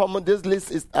 It's common. This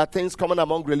list are things common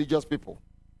among religious people.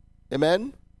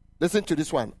 Amen? Listen to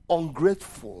this one.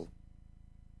 Ungrateful.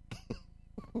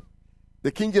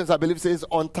 The King James, I believe, says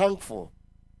unthankful.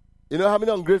 You know how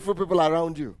many ungrateful people are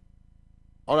around you?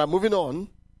 All right, moving on.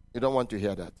 You don't want to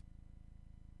hear that.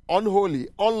 Unholy,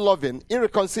 unloving,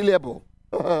 irreconcilable.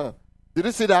 Did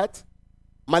you see that?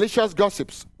 Malicious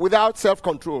gossips, without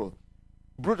self-control.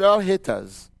 Brutal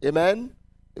haters. Amen?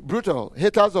 Brutal,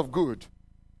 haters of good.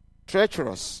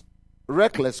 Treacherous,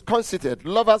 reckless, conceited,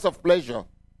 lovers of pleasure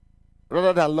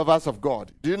rather than lovers of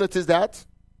God. Do you notice that?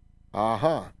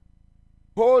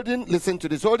 Listen to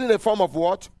this, holding a form of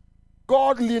what?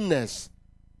 Godliness,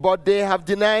 but they have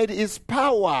denied his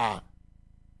power.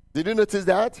 Did you notice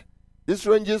that? This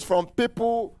ranges from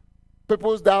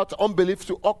people's doubt, unbelief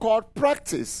to occult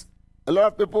practice. A lot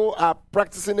of people are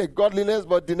practicing a godliness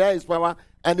but deny his power,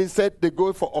 and instead they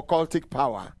go for occultic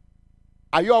power.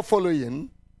 Are you all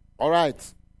following? All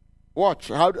right. Watch.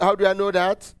 How do I know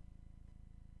that?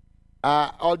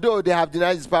 Although they have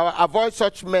denied his power, avoid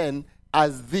such men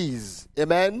as these.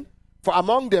 Amen? For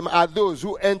among them are those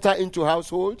who enter into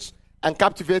households and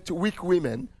captivate weak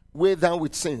women, weigh them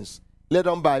with sins, led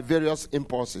on by various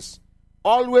impulses,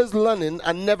 always learning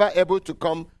and never able to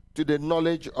come to the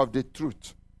knowledge of the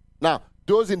truth. Now,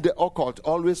 those in the occult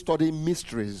always study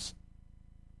mysteries.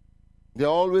 They're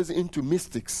always into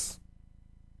mystics.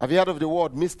 Have you heard of the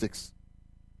word mystics?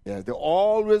 Yeah, they're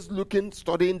always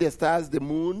studying the stars, the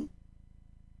moon,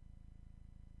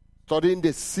 studying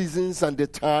the seasons and the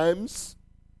times,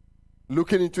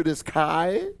 looking into the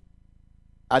sky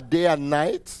at day and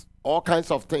night, all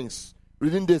kinds of things.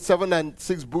 Reading the 7 and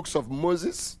 6 books of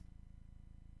Moses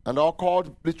and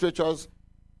occult literatures,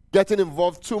 getting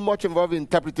too much involved in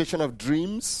interpretation of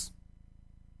dreams.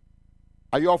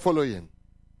 Are you all following?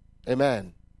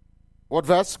 Amen. What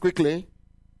verse? Quickly.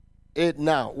 8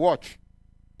 now. Watch.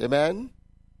 Amen.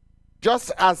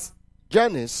 Just as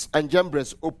Jannes and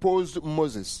Jambres opposed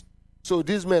Moses, so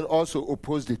these men also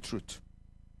opposed the truth.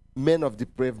 Men of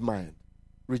depraved mind,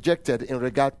 rejected in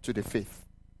regard to the faith.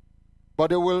 But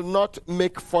they will not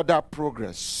make further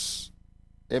progress.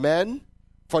 Amen.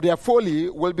 For their folly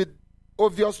will be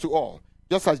obvious to all,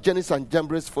 just as Jannes and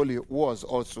Jambres' folly was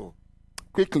also.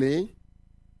 Quickly,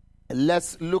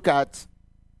 let's look at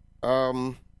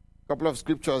a couple of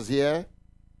scriptures here.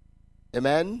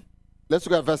 Amen. Let's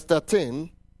look at verse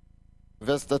 13.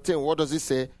 Verse 13, what does it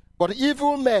say? But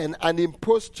evil men and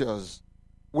impostors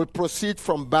will proceed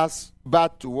from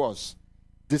bad to worse,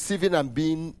 deceiving and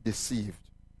being deceived.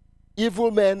 Evil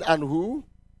men and who?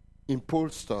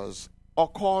 Impostors,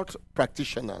 occult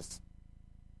practitioners.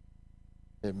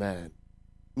 Amen.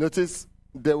 Notice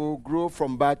they will grow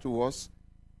from bad to worse,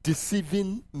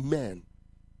 deceiving men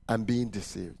and being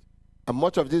deceived. And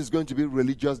much of this is going to be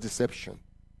religious deception.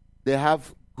 They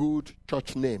have good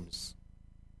church names,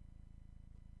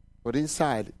 but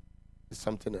inside is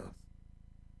something else.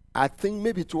 I think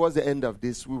maybe towards the end of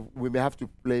this, we may have to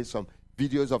play some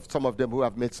videos of some of them who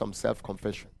have made some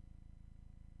self-confession.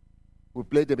 We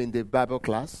played them in the Bible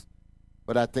class,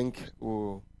 but I think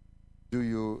we'll do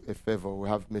you a favor. We'll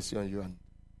have mercy on you and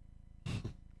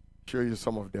show you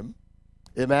some of them.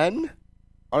 Amen?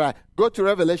 All right, go to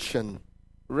Revelation.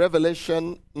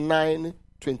 Revelation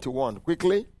 9:21.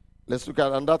 Quickly, let's look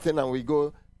at another thing and we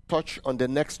go touch on the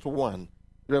next one.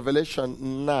 Revelation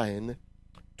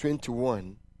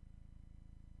 9:21.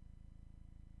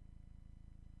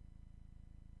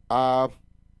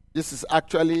 This is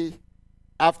actually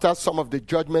after some of the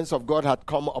judgments of God had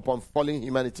come upon fallen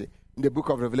humanity in the book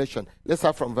of Revelation. Let's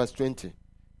start from verse 20.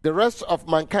 The rest of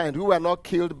mankind who were not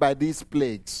killed by these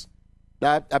plagues,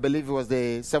 that I believe it was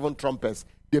the 7 trumpets,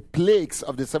 the plagues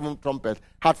of the 7 trumpets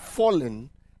had fallen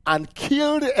and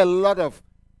killed a lot of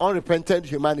unrepentant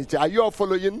humanity. Are you all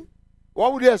following?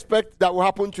 What would you expect that will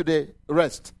happen to the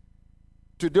rest?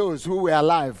 To those who were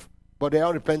alive, but they are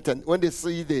unrepentant. When they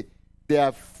see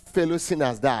their fellow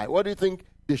sinners die, what do you think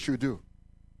they should do?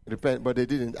 Repent, but they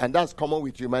didn't. And that's common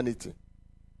with humanity.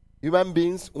 Human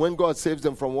beings, when God saves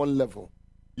them from one level,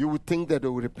 you would think that they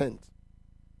will repent.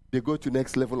 They go to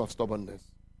next level of stubbornness.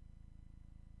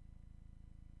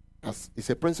 It's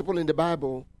a principle in the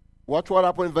Bible. Watch what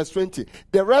happened in verse 20.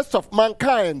 The rest of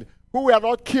mankind who were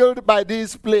not killed by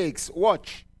these plagues,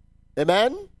 watch,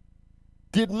 amen,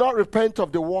 did not repent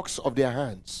of the works of their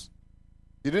hands.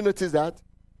 Did you notice that?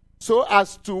 So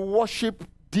as to worship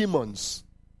demons.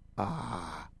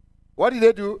 What did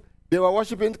they do? They were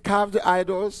worshiping carved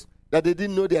idols that they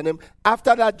didn't know their name.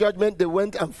 After that judgment, they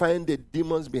went and found the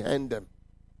demons behind them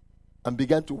and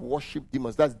began to worship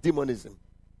demons. That's demonism.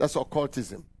 That's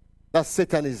occultism. That's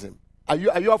Satanism. Are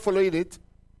you all following it?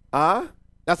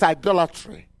 That's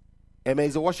idolatry. Amen.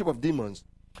 It's the worship of demons.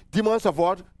 Demons of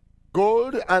what?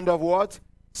 Gold, and of what?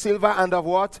 Silver, and of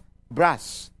what?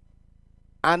 Brass.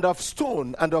 And of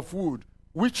stone, and of wood,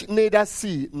 which neither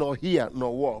see, nor hear,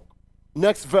 nor walk.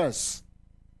 Next verse.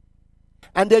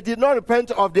 And they did not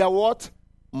repent of their what?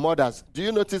 Murders. Do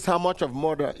you notice how much of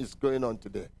murder is going on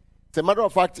today? As a matter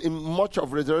of fact, in much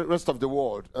of the rest of the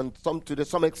world, and to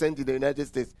some extent in the United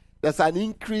States, there's an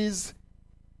increased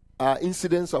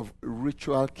incidence of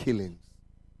ritual killings.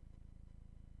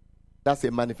 That's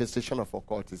a manifestation of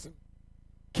occultism.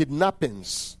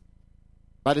 Kidnappings.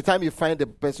 By the time you find the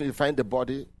person, you find the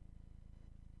body,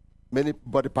 many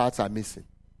body parts are missing.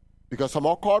 Because some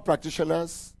occult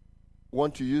practitioners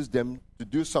want to use them to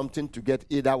do something to get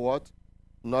either what?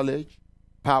 Knowledge,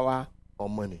 power, or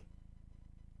money.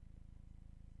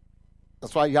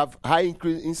 That's why you have high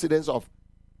incidence of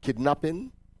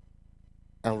kidnapping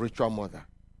and ritual murder.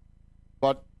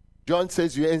 But John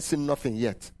says you ain't seen nothing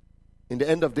yet. In the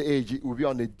end of the age, it will be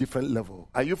on a different level.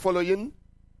 Are you following?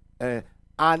 And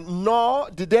nor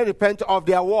did they repent of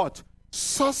their what?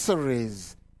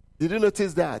 Sorceries. Did you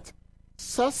notice that?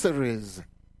 Sorceries.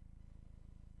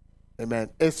 Amen.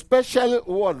 A special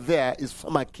word there is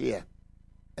pharmakia.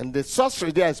 And the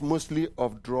sorcery there is mostly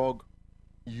of drug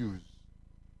use.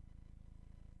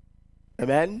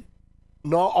 Amen.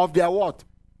 Nor of their what?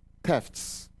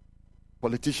 Thefts.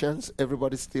 Politicians,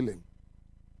 everybody stealing.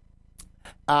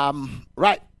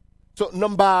 Right. So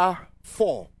number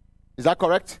 4. Is that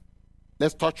correct?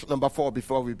 Let's touch number 4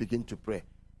 before we begin to pray.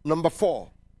 Number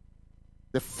 4.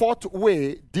 The fourth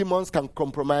way demons can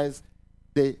compromise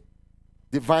the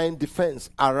divine defense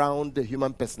around the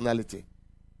human personality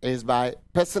is by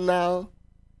personal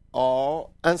or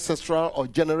ancestral or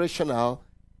generational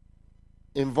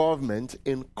involvement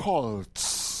in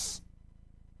cults.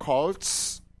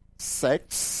 Cults,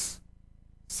 sects.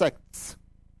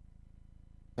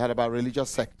 That about religious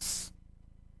sects.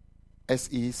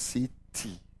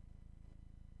 S-E-C-T.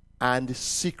 And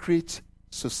secret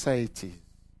societies.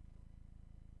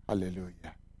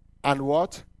 Hallelujah. And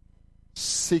what?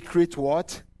 Secret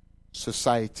what?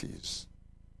 Societies.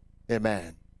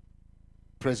 Amen.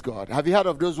 Praise God. Have you heard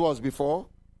of those words before?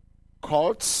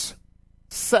 Cults,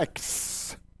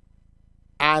 sects,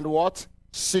 and what?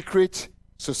 Secret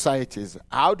societies.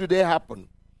 How do they happen?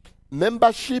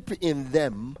 Membership in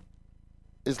them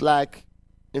is like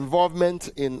involvement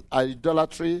in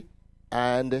idolatry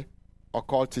and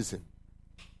occultism.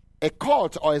 A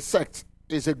cult or a sect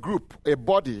is a group, a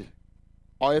body,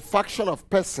 or a faction of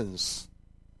persons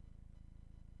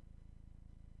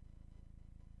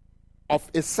of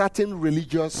a certain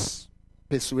religious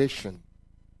persuasion.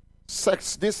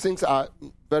 Sects, these things are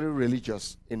very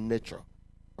religious in nature,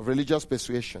 of religious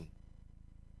persuasion.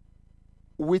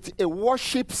 With a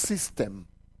worship system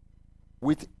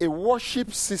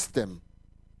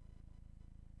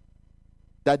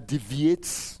that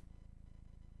deviates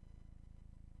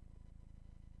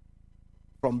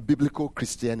from biblical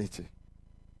Christianity.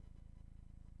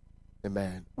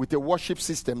 Amen. With a worship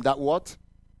system that what?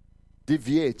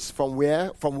 Deviates from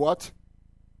where? From what?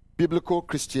 Biblical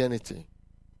Christianity.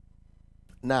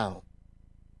 Now,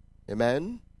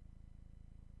 amen.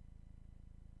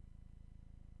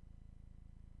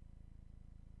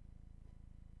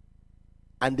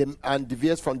 And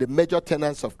deviates from the major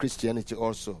tenets of Christianity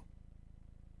also.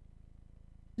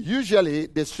 Usually,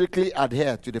 they strictly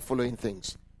adhere to the following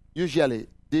things. Usually,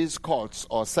 these cults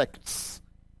or sects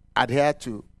adhere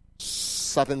to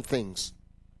certain things.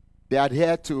 They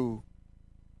adhere to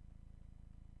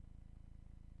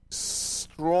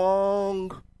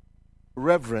strong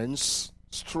reverence,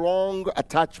 strong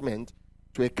attachment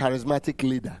to a charismatic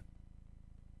leader.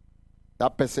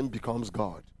 That person becomes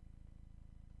God.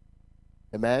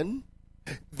 Amen.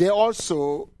 They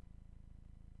also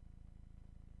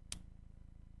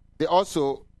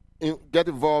get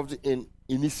involved in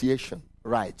initiation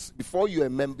rites. Before you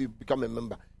become a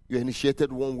member, you're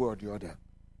initiated one way or the other.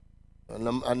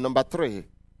 And number 3,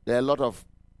 there are a lot of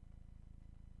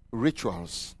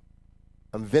rituals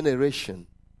and veneration.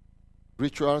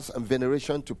 Rituals and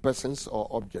veneration to persons or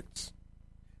objects.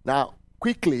 Now,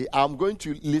 quickly, I'm going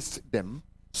to list them,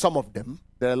 some of them.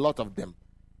 There are a lot of them.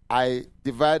 I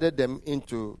divided them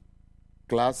into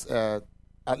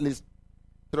at least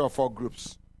 3 or 4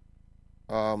 groups.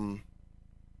 Let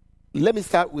me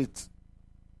start with,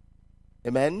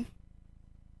 amen?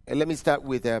 And let me start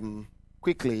with,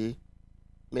 quickly,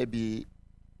 maybe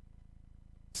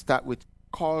start with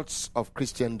cults of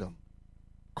Christendom.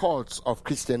 Cults of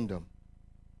Christendom.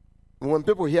 When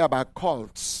people hear about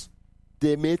cults,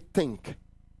 they may think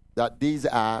that these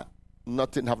have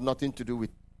nothing to do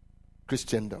with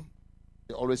Christendom.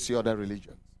 They always see other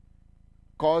religions.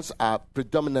 Cults are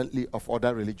predominantly of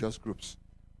other religious groups.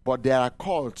 But there are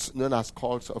cults known as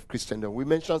cults of Christendom. We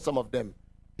mentioned some of them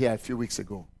here a few weeks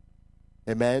ago.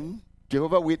 Amen?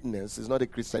 Jehovah's Witness is not a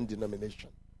Christian denomination.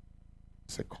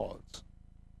 It's a cult. As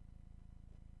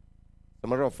a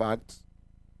matter of fact,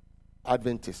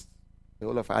 Adventists, the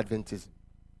whole of Adventism,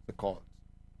 the cult.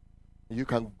 You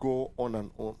can go on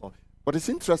and on. But it's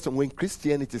interesting, when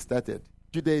Christianity started,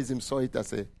 Judaism saw it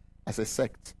as a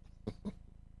sect.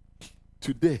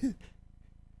 Today,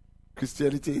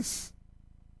 Christianity is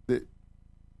the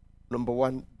number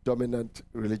 1 dominant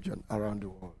religion around the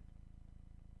world.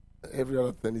 Every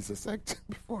other thing is a sect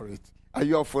before it. Are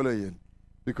you all following?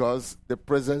 Because the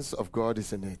presence of God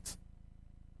is in it.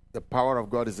 The power of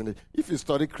God is in it. If you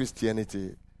study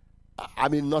Christianity,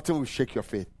 nothing will shake your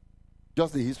faith.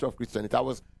 Just the history of Christianity. I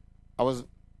was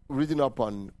reading up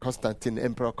on Constantine,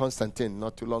 Emperor Constantine,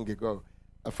 not too long ago.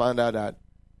 I found out that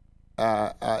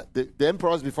the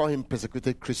emperors before him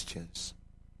persecuted Christians.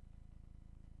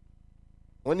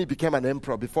 When he became an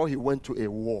emperor, before he went to a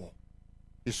war,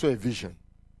 he saw a vision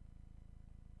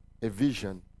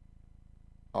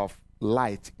of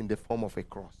light in the form of a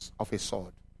cross, of a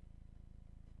sword,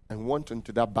 and went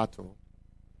into that battle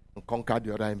and conquered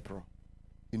the other emperor.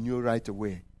 He knew right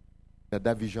away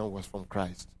that vision was from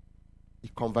Christ. He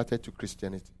converted to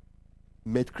Christianity,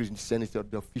 made Christianity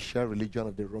the official religion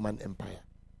of the Roman Empire.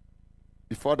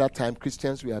 Before that time,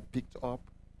 Christians were picked up,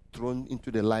 thrown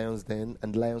into the lion's den,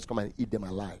 and lions come and eat them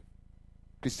alive.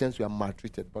 Christians were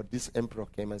maltreated, but this emperor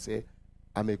came and said,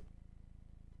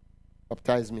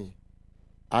 baptize me.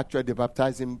 Actually, they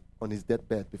baptized him on his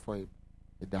deathbed before he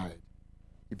died.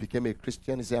 He became a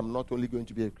Christian. He said, I'm not only going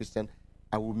to be a Christian,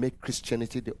 I will make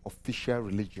Christianity the official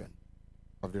religion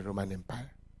of the Roman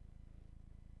Empire.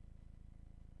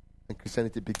 And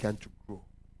Christianity began to grow.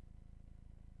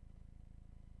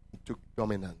 It took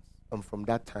dominance. And from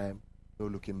that time, no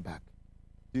looking back.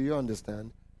 Do you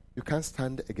understand? You can't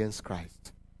stand against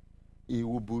Christ. He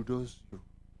will bulldoze you.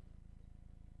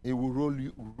 He will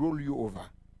roll you over.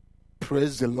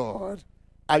 Praise the Lord.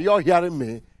 Are you all hearing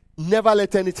me? Never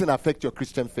let anything affect your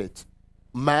Christian faith.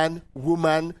 Man,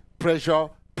 woman, pressure,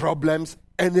 problems,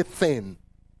 anything,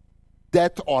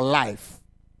 death or life,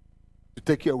 to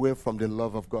take you away from the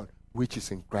love of God, which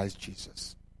is in Christ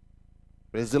Jesus.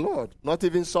 Praise the Lord. Not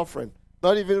even suffering,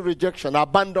 not even rejection,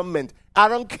 abandonment. I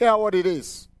don't care what it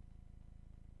is.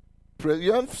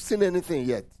 You haven't seen anything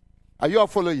yet. Are you all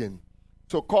following?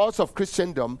 So cults of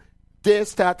Christendom, they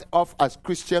start off as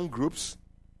Christian groups,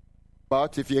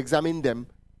 but if you examine them,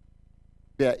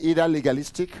 they're either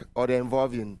legalistic or they're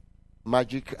involved in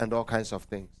magic and all kinds of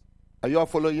things. Are you all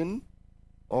following?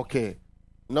 Okay.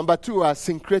 Number 2 are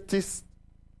syncretic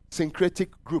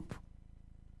group.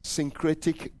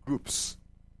 Syncretic groups.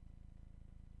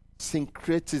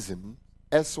 Syncretism,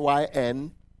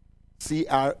 S-Y-N-C-R-E-T-I-S-M.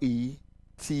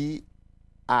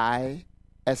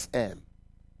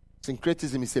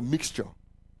 Syncretism is a mixture.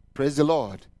 Praise the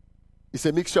Lord. It's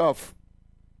a mixture of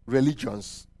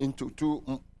religions into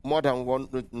two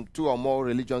or more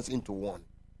religions into one.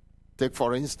 Take,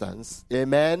 for instance,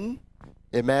 amen.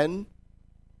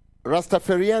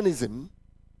 Rastafarianism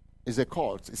is a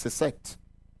cult, it's a sect.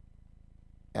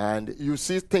 And you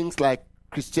see things like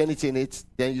Christianity in it,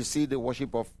 then you see the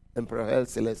worship of Emperor Haile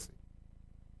Selassie.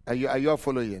 Are you all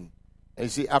following? And you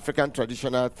see African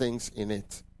traditional things in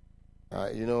it.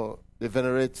 They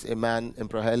venerate a man,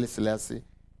 Emperor Haile Selassie.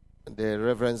 They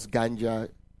reverence ganja,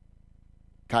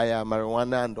 kaya,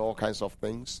 marijuana, and all kinds of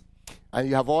things. And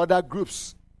you have other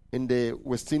groups in the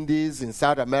West Indies, in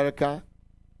South America,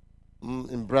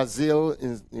 in Brazil,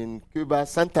 in Cuba,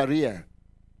 Santeria.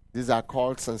 These are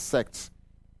cults and sects.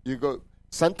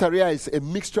 Santeria is a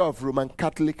mixture of Roman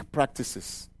Catholic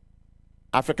practices,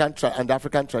 African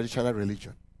traditional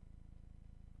religion.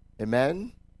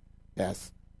 Amen?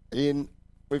 Yes.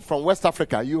 From West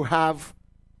Africa, you have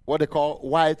what they call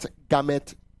white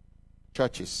garment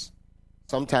churches,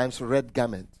 sometimes red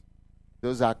garment.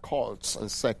 Those are cults and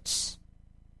sects.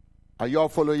 Are you all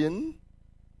following?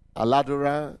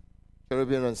 Aladura,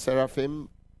 Cherubim and Seraphim,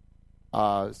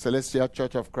 Celestial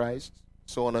Church of Christ,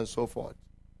 so on and so forth.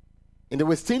 In the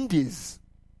West Indies,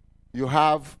 you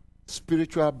have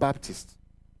spiritual Baptists.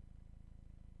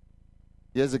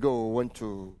 Years ago, we went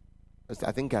to,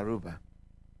 I think, Aruba,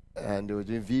 and they were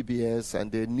doing VBS,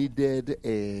 and they needed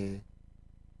a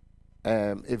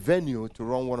venue to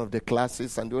run one of the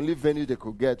classes, and the only venue they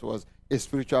could get was a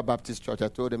spiritual Baptist church. I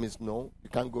told them, no, you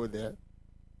can't go there.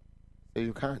 So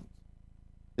you can't.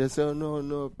 They said, oh,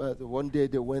 no, but one day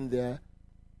they went there,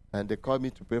 and they called me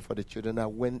to pray for the children. I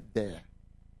went there.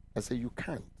 I said, you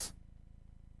can't.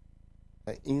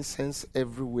 Incense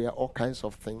everywhere, all kinds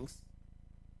of things.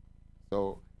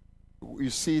 So you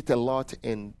see it a lot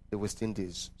in the West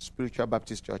Indies. Spiritual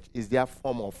Baptist Church is their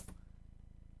form of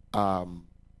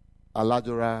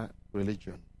Aladura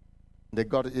religion. They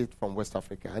got it from West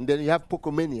Africa. And then you have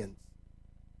Pocomanians,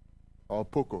 or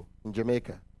Poco in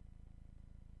Jamaica.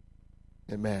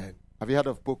 Amen. Have you heard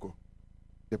of Poco?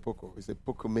 The Poco is a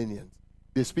Pocomanians.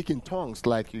 They speak in tongues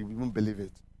like you wouldn't believe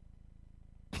it.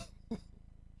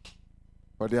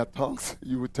 But their tongues,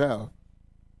 you would tell,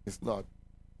 it's not.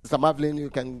 Mr. Marvlin,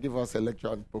 you can give us a lecture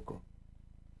on Poco.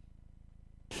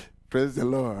 Praise the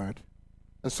Lord.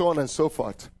 And so on and so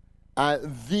forth.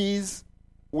 These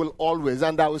will always,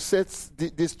 and I will say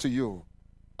this to you.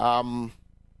 You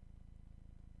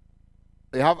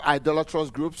have idolatrous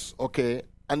groups, okay,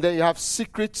 and then you have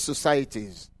secret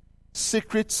societies.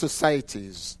 Secret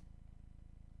societies.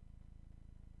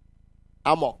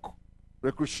 Amok,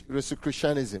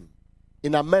 Rosicrucianism.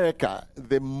 In America,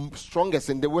 the strongest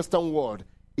in the Western world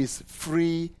is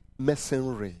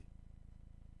Freemasonry.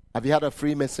 Have you heard of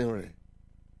Freemasonry?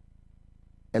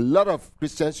 A lot of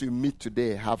Christians you meet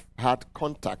today have had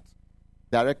contact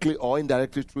directly or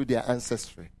indirectly through their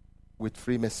ancestry with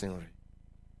Freemasonry.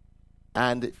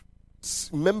 And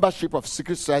membership of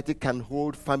secret society can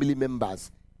hold family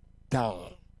members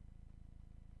down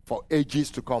for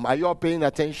ages to come. Are you all paying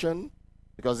attention?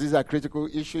 Because these are critical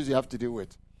issues you have to deal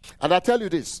with. And I tell you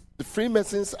this, the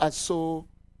Freemasons are so,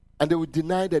 and they will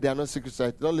deny that they are not secret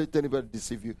society. Don't let anybody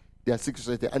deceive you. They are secret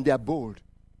society, and they are bold.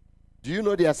 Do you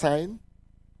know their sign?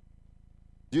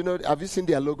 Do you know, have you seen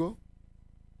their logo?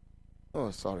 Oh,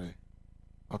 sorry.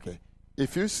 Okay.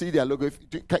 If you see their logo,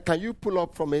 can you pull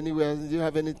up from anywhere? Do you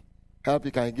have any help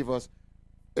you can give us?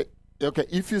 Okay,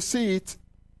 if you see it,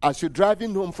 as you're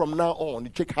driving home from now on,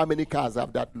 you check how many cars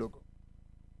have that logo.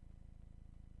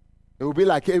 It will be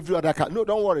like every other car. No,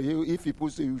 don't worry. If he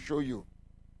puts it, he will show you.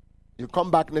 You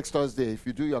come back next Thursday, if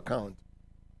you do your count.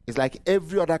 It's like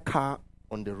every other car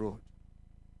on the road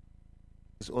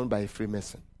is owned by a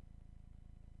Freemason.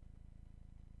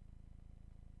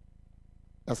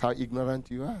 That's how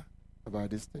ignorant you are about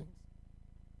these things.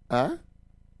 Huh?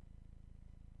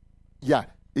 Yeah,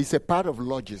 it's a part of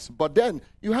lodges. But then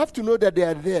you have to know that they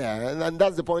are there, and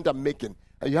that's the point I'm making.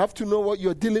 And you have to know what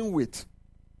you're dealing with.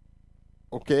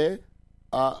 Okay?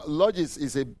 Lodges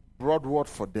is a broad word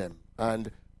for them. And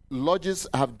lodges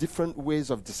have different ways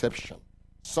of deception.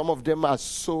 Some of them are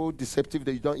so deceptive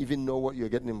that you don't even know what you're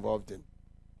getting involved in.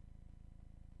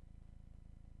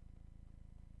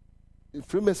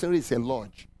 Freemasonry is a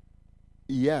lodge.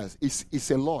 Yes,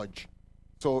 it's a lodge.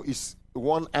 So it's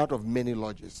one out of many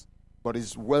lodges. But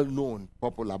it's well known,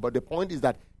 popular. But the point is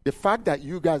that the fact that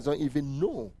you guys don't even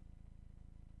know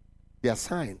their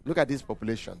sign. Look at this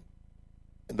population.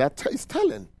 And that is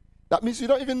telling. That means you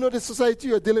don't even know the society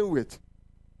you're dealing with.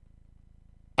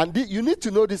 And you need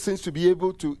to know these things to be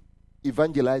able to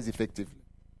evangelize effectively.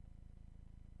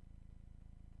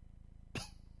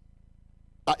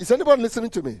 Is anybody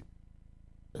listening to me?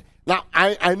 Now,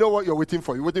 I know what you're waiting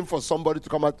for. You're waiting for somebody to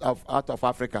come out of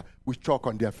Africa with chalk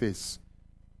on their face.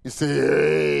 You say,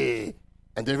 hey,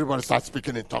 and everybody starts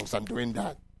speaking in tongues and doing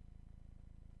that.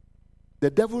 The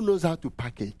devil knows how to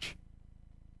package.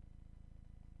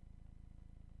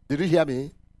 Did you hear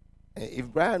me? If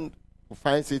Brian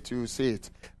finds it, you say it.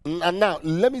 And now,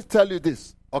 let me tell you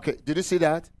this. Okay, did you see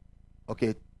that?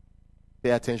 Okay,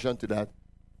 pay attention to that.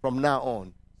 From now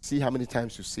on, see how many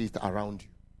times you see it around you.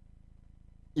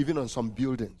 Even on some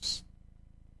buildings.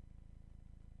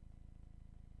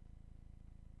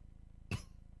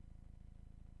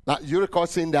 Now, you recall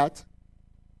seeing that?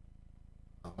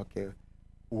 Okay.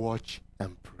 Watch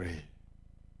and pray.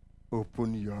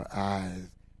 Open your eyes.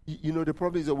 You know, the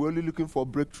problem is that we're only looking for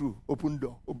breakthrough. Open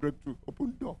door. Oh, breakthrough.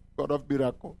 Open door. God of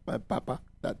miracle. My papa.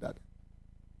 That.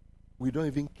 We don't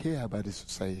even care about the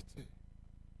society.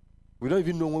 We don't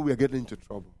even know when we are getting into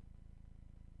trouble.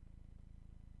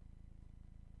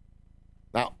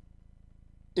 Now,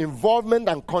 involvement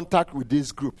and contact with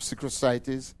these groups, secret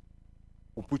societies,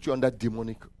 will put you under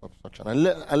demonic obstruction. And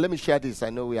let me share this. I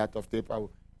know we're out of tape. I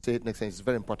will say it next time. It's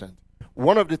very important.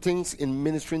 One of the things in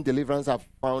ministering deliverance I've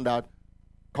found out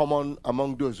common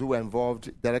among those who were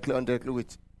involved directly or indirectly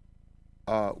with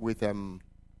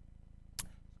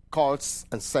cults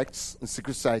and sects and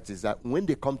secret societies, that when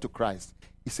they come to Christ,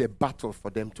 it's a battle for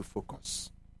them to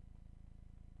focus.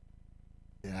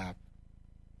 Yeah.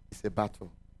 It's a battle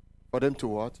for them to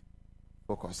what?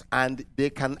 Focus. And they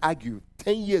can argue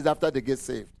 10 years after they get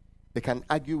saved. They can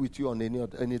argue with you on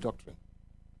any doctrine.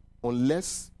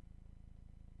 Unless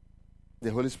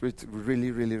the Holy Spirit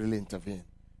really, really, really intervene.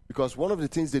 Because one of the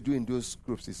things they do in those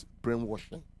groups is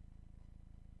brainwashing.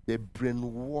 They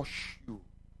brainwash you.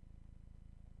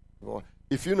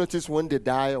 If you notice when they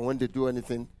die or when they do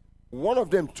anything, one of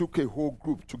them took a whole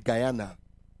group to Guyana.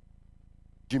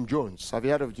 Jim Jones. Have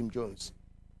you heard of Jim Jones?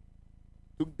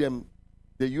 Took them.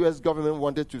 The U.S. government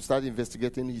wanted to start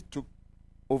investigating. He took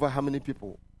over how many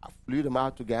people? Flew them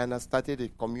out to Guyana, started a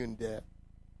commune there.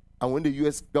 And when the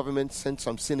U.S. government sent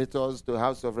some senators to the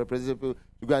House of Representatives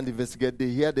to go and investigate, they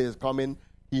hear they're coming.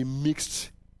 He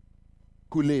mixed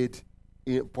Kool-Aid,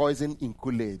 poison in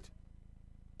Kool-Aid.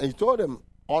 And he told them,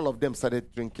 all of them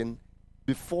started drinking.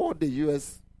 Before the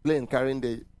U.S. plane carrying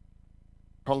the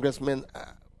congressmen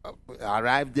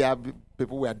arrived there,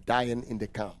 people were dying in the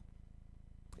camp.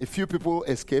 A few people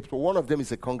escaped. One of them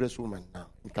is a congresswoman now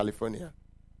in California.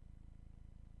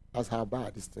 That's how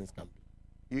bad these things can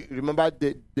be. You remember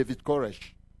David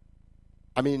Koresh?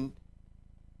 I mean,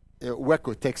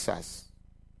 Waco, Texas.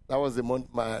 That was the month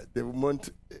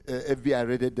FBI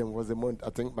raided them was the month I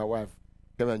think my wife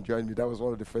came and joined me. That was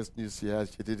one of the first news she had.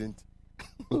 She didn't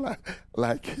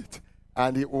like it.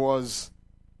 And it was,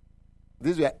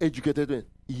 these were educated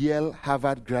Yale,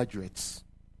 Harvard graduates.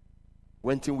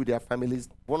 Went in with their families.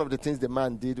 One of the things the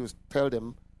man did was tell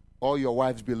them, all your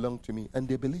wives belong to me. And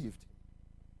they believed.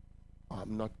 Oh,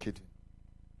 I'm not kidding.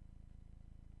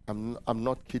 I'm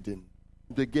not kidding.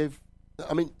 They gave,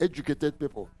 educated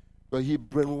people. But he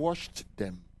brainwashed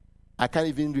them. I can't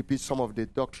even repeat some of the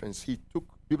doctrines. He took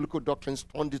biblical doctrines,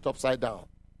 turned it upside down.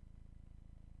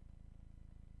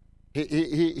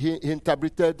 He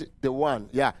interpreted the one.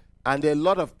 Yeah. And a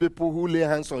lot of people who lay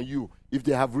hands on you, if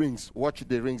they have rings, watch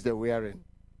the rings they're wearing.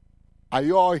 Are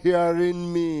you all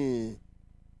hearing me?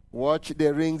 Watch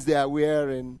the rings they are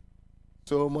wearing.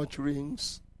 So much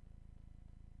rings.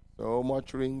 So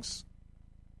much rings.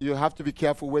 You have to be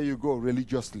careful where you go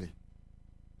religiously.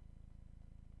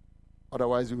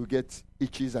 Otherwise, you will get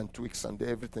itches and tweaks and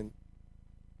everything.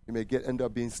 You may end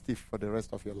up being stiff for the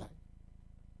rest of your life.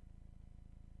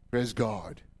 Praise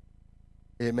God.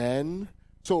 Amen.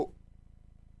 So,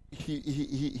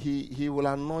 he will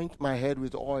anoint my head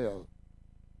with oil.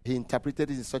 He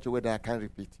interpreted it in such a way that I can't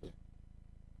repeat it.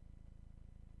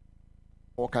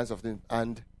 All kinds of things.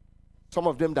 And some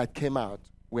of them that came out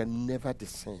were never the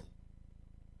same.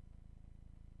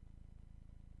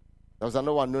 There was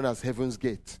another one known as Heaven's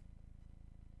Gate.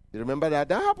 You remember that?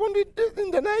 That happened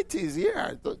in the 90s.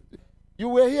 Yeah. You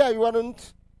were here. You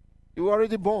were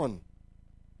already born.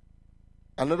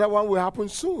 Another one will happen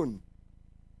soon.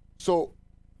 So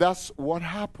that's what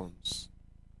happens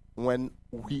when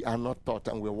we are not taught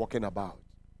and we're walking about.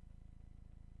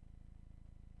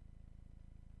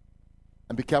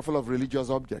 And be careful of religious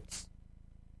objects.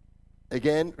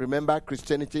 Again, remember,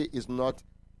 Christianity is not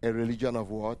a religion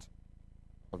of what?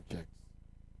 Objects.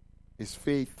 It's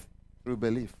faith through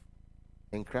belief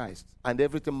in Christ. And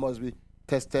everything must be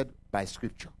tested by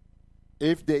Scripture.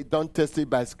 If they don't test it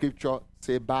by Scripture,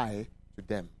 say bye to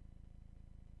them.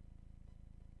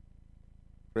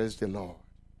 Praise the Lord.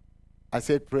 I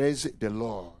said, praise the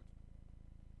Lord.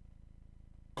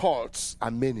 cults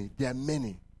are many. There are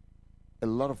many. A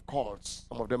lot of cults.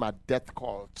 Some of them are death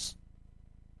cults.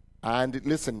 And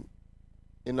listen,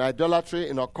 in idolatry,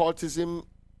 in occultism,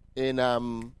 in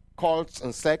cults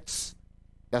and sects,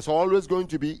 there's always going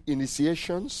to be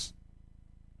initiations,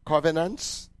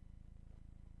 covenants,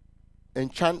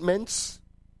 enchantments,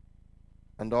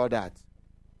 and all that.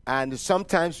 And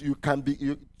sometimes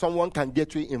someone can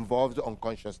get you involved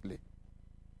unconsciously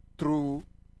through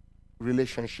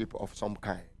relationship of some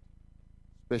kind,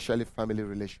 especially family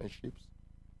relationships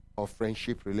or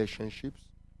friendship relationships.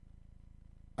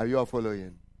 Are you all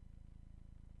following?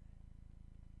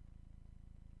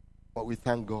 But we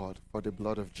thank God for the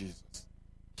blood of Jesus.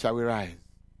 Shall we rise?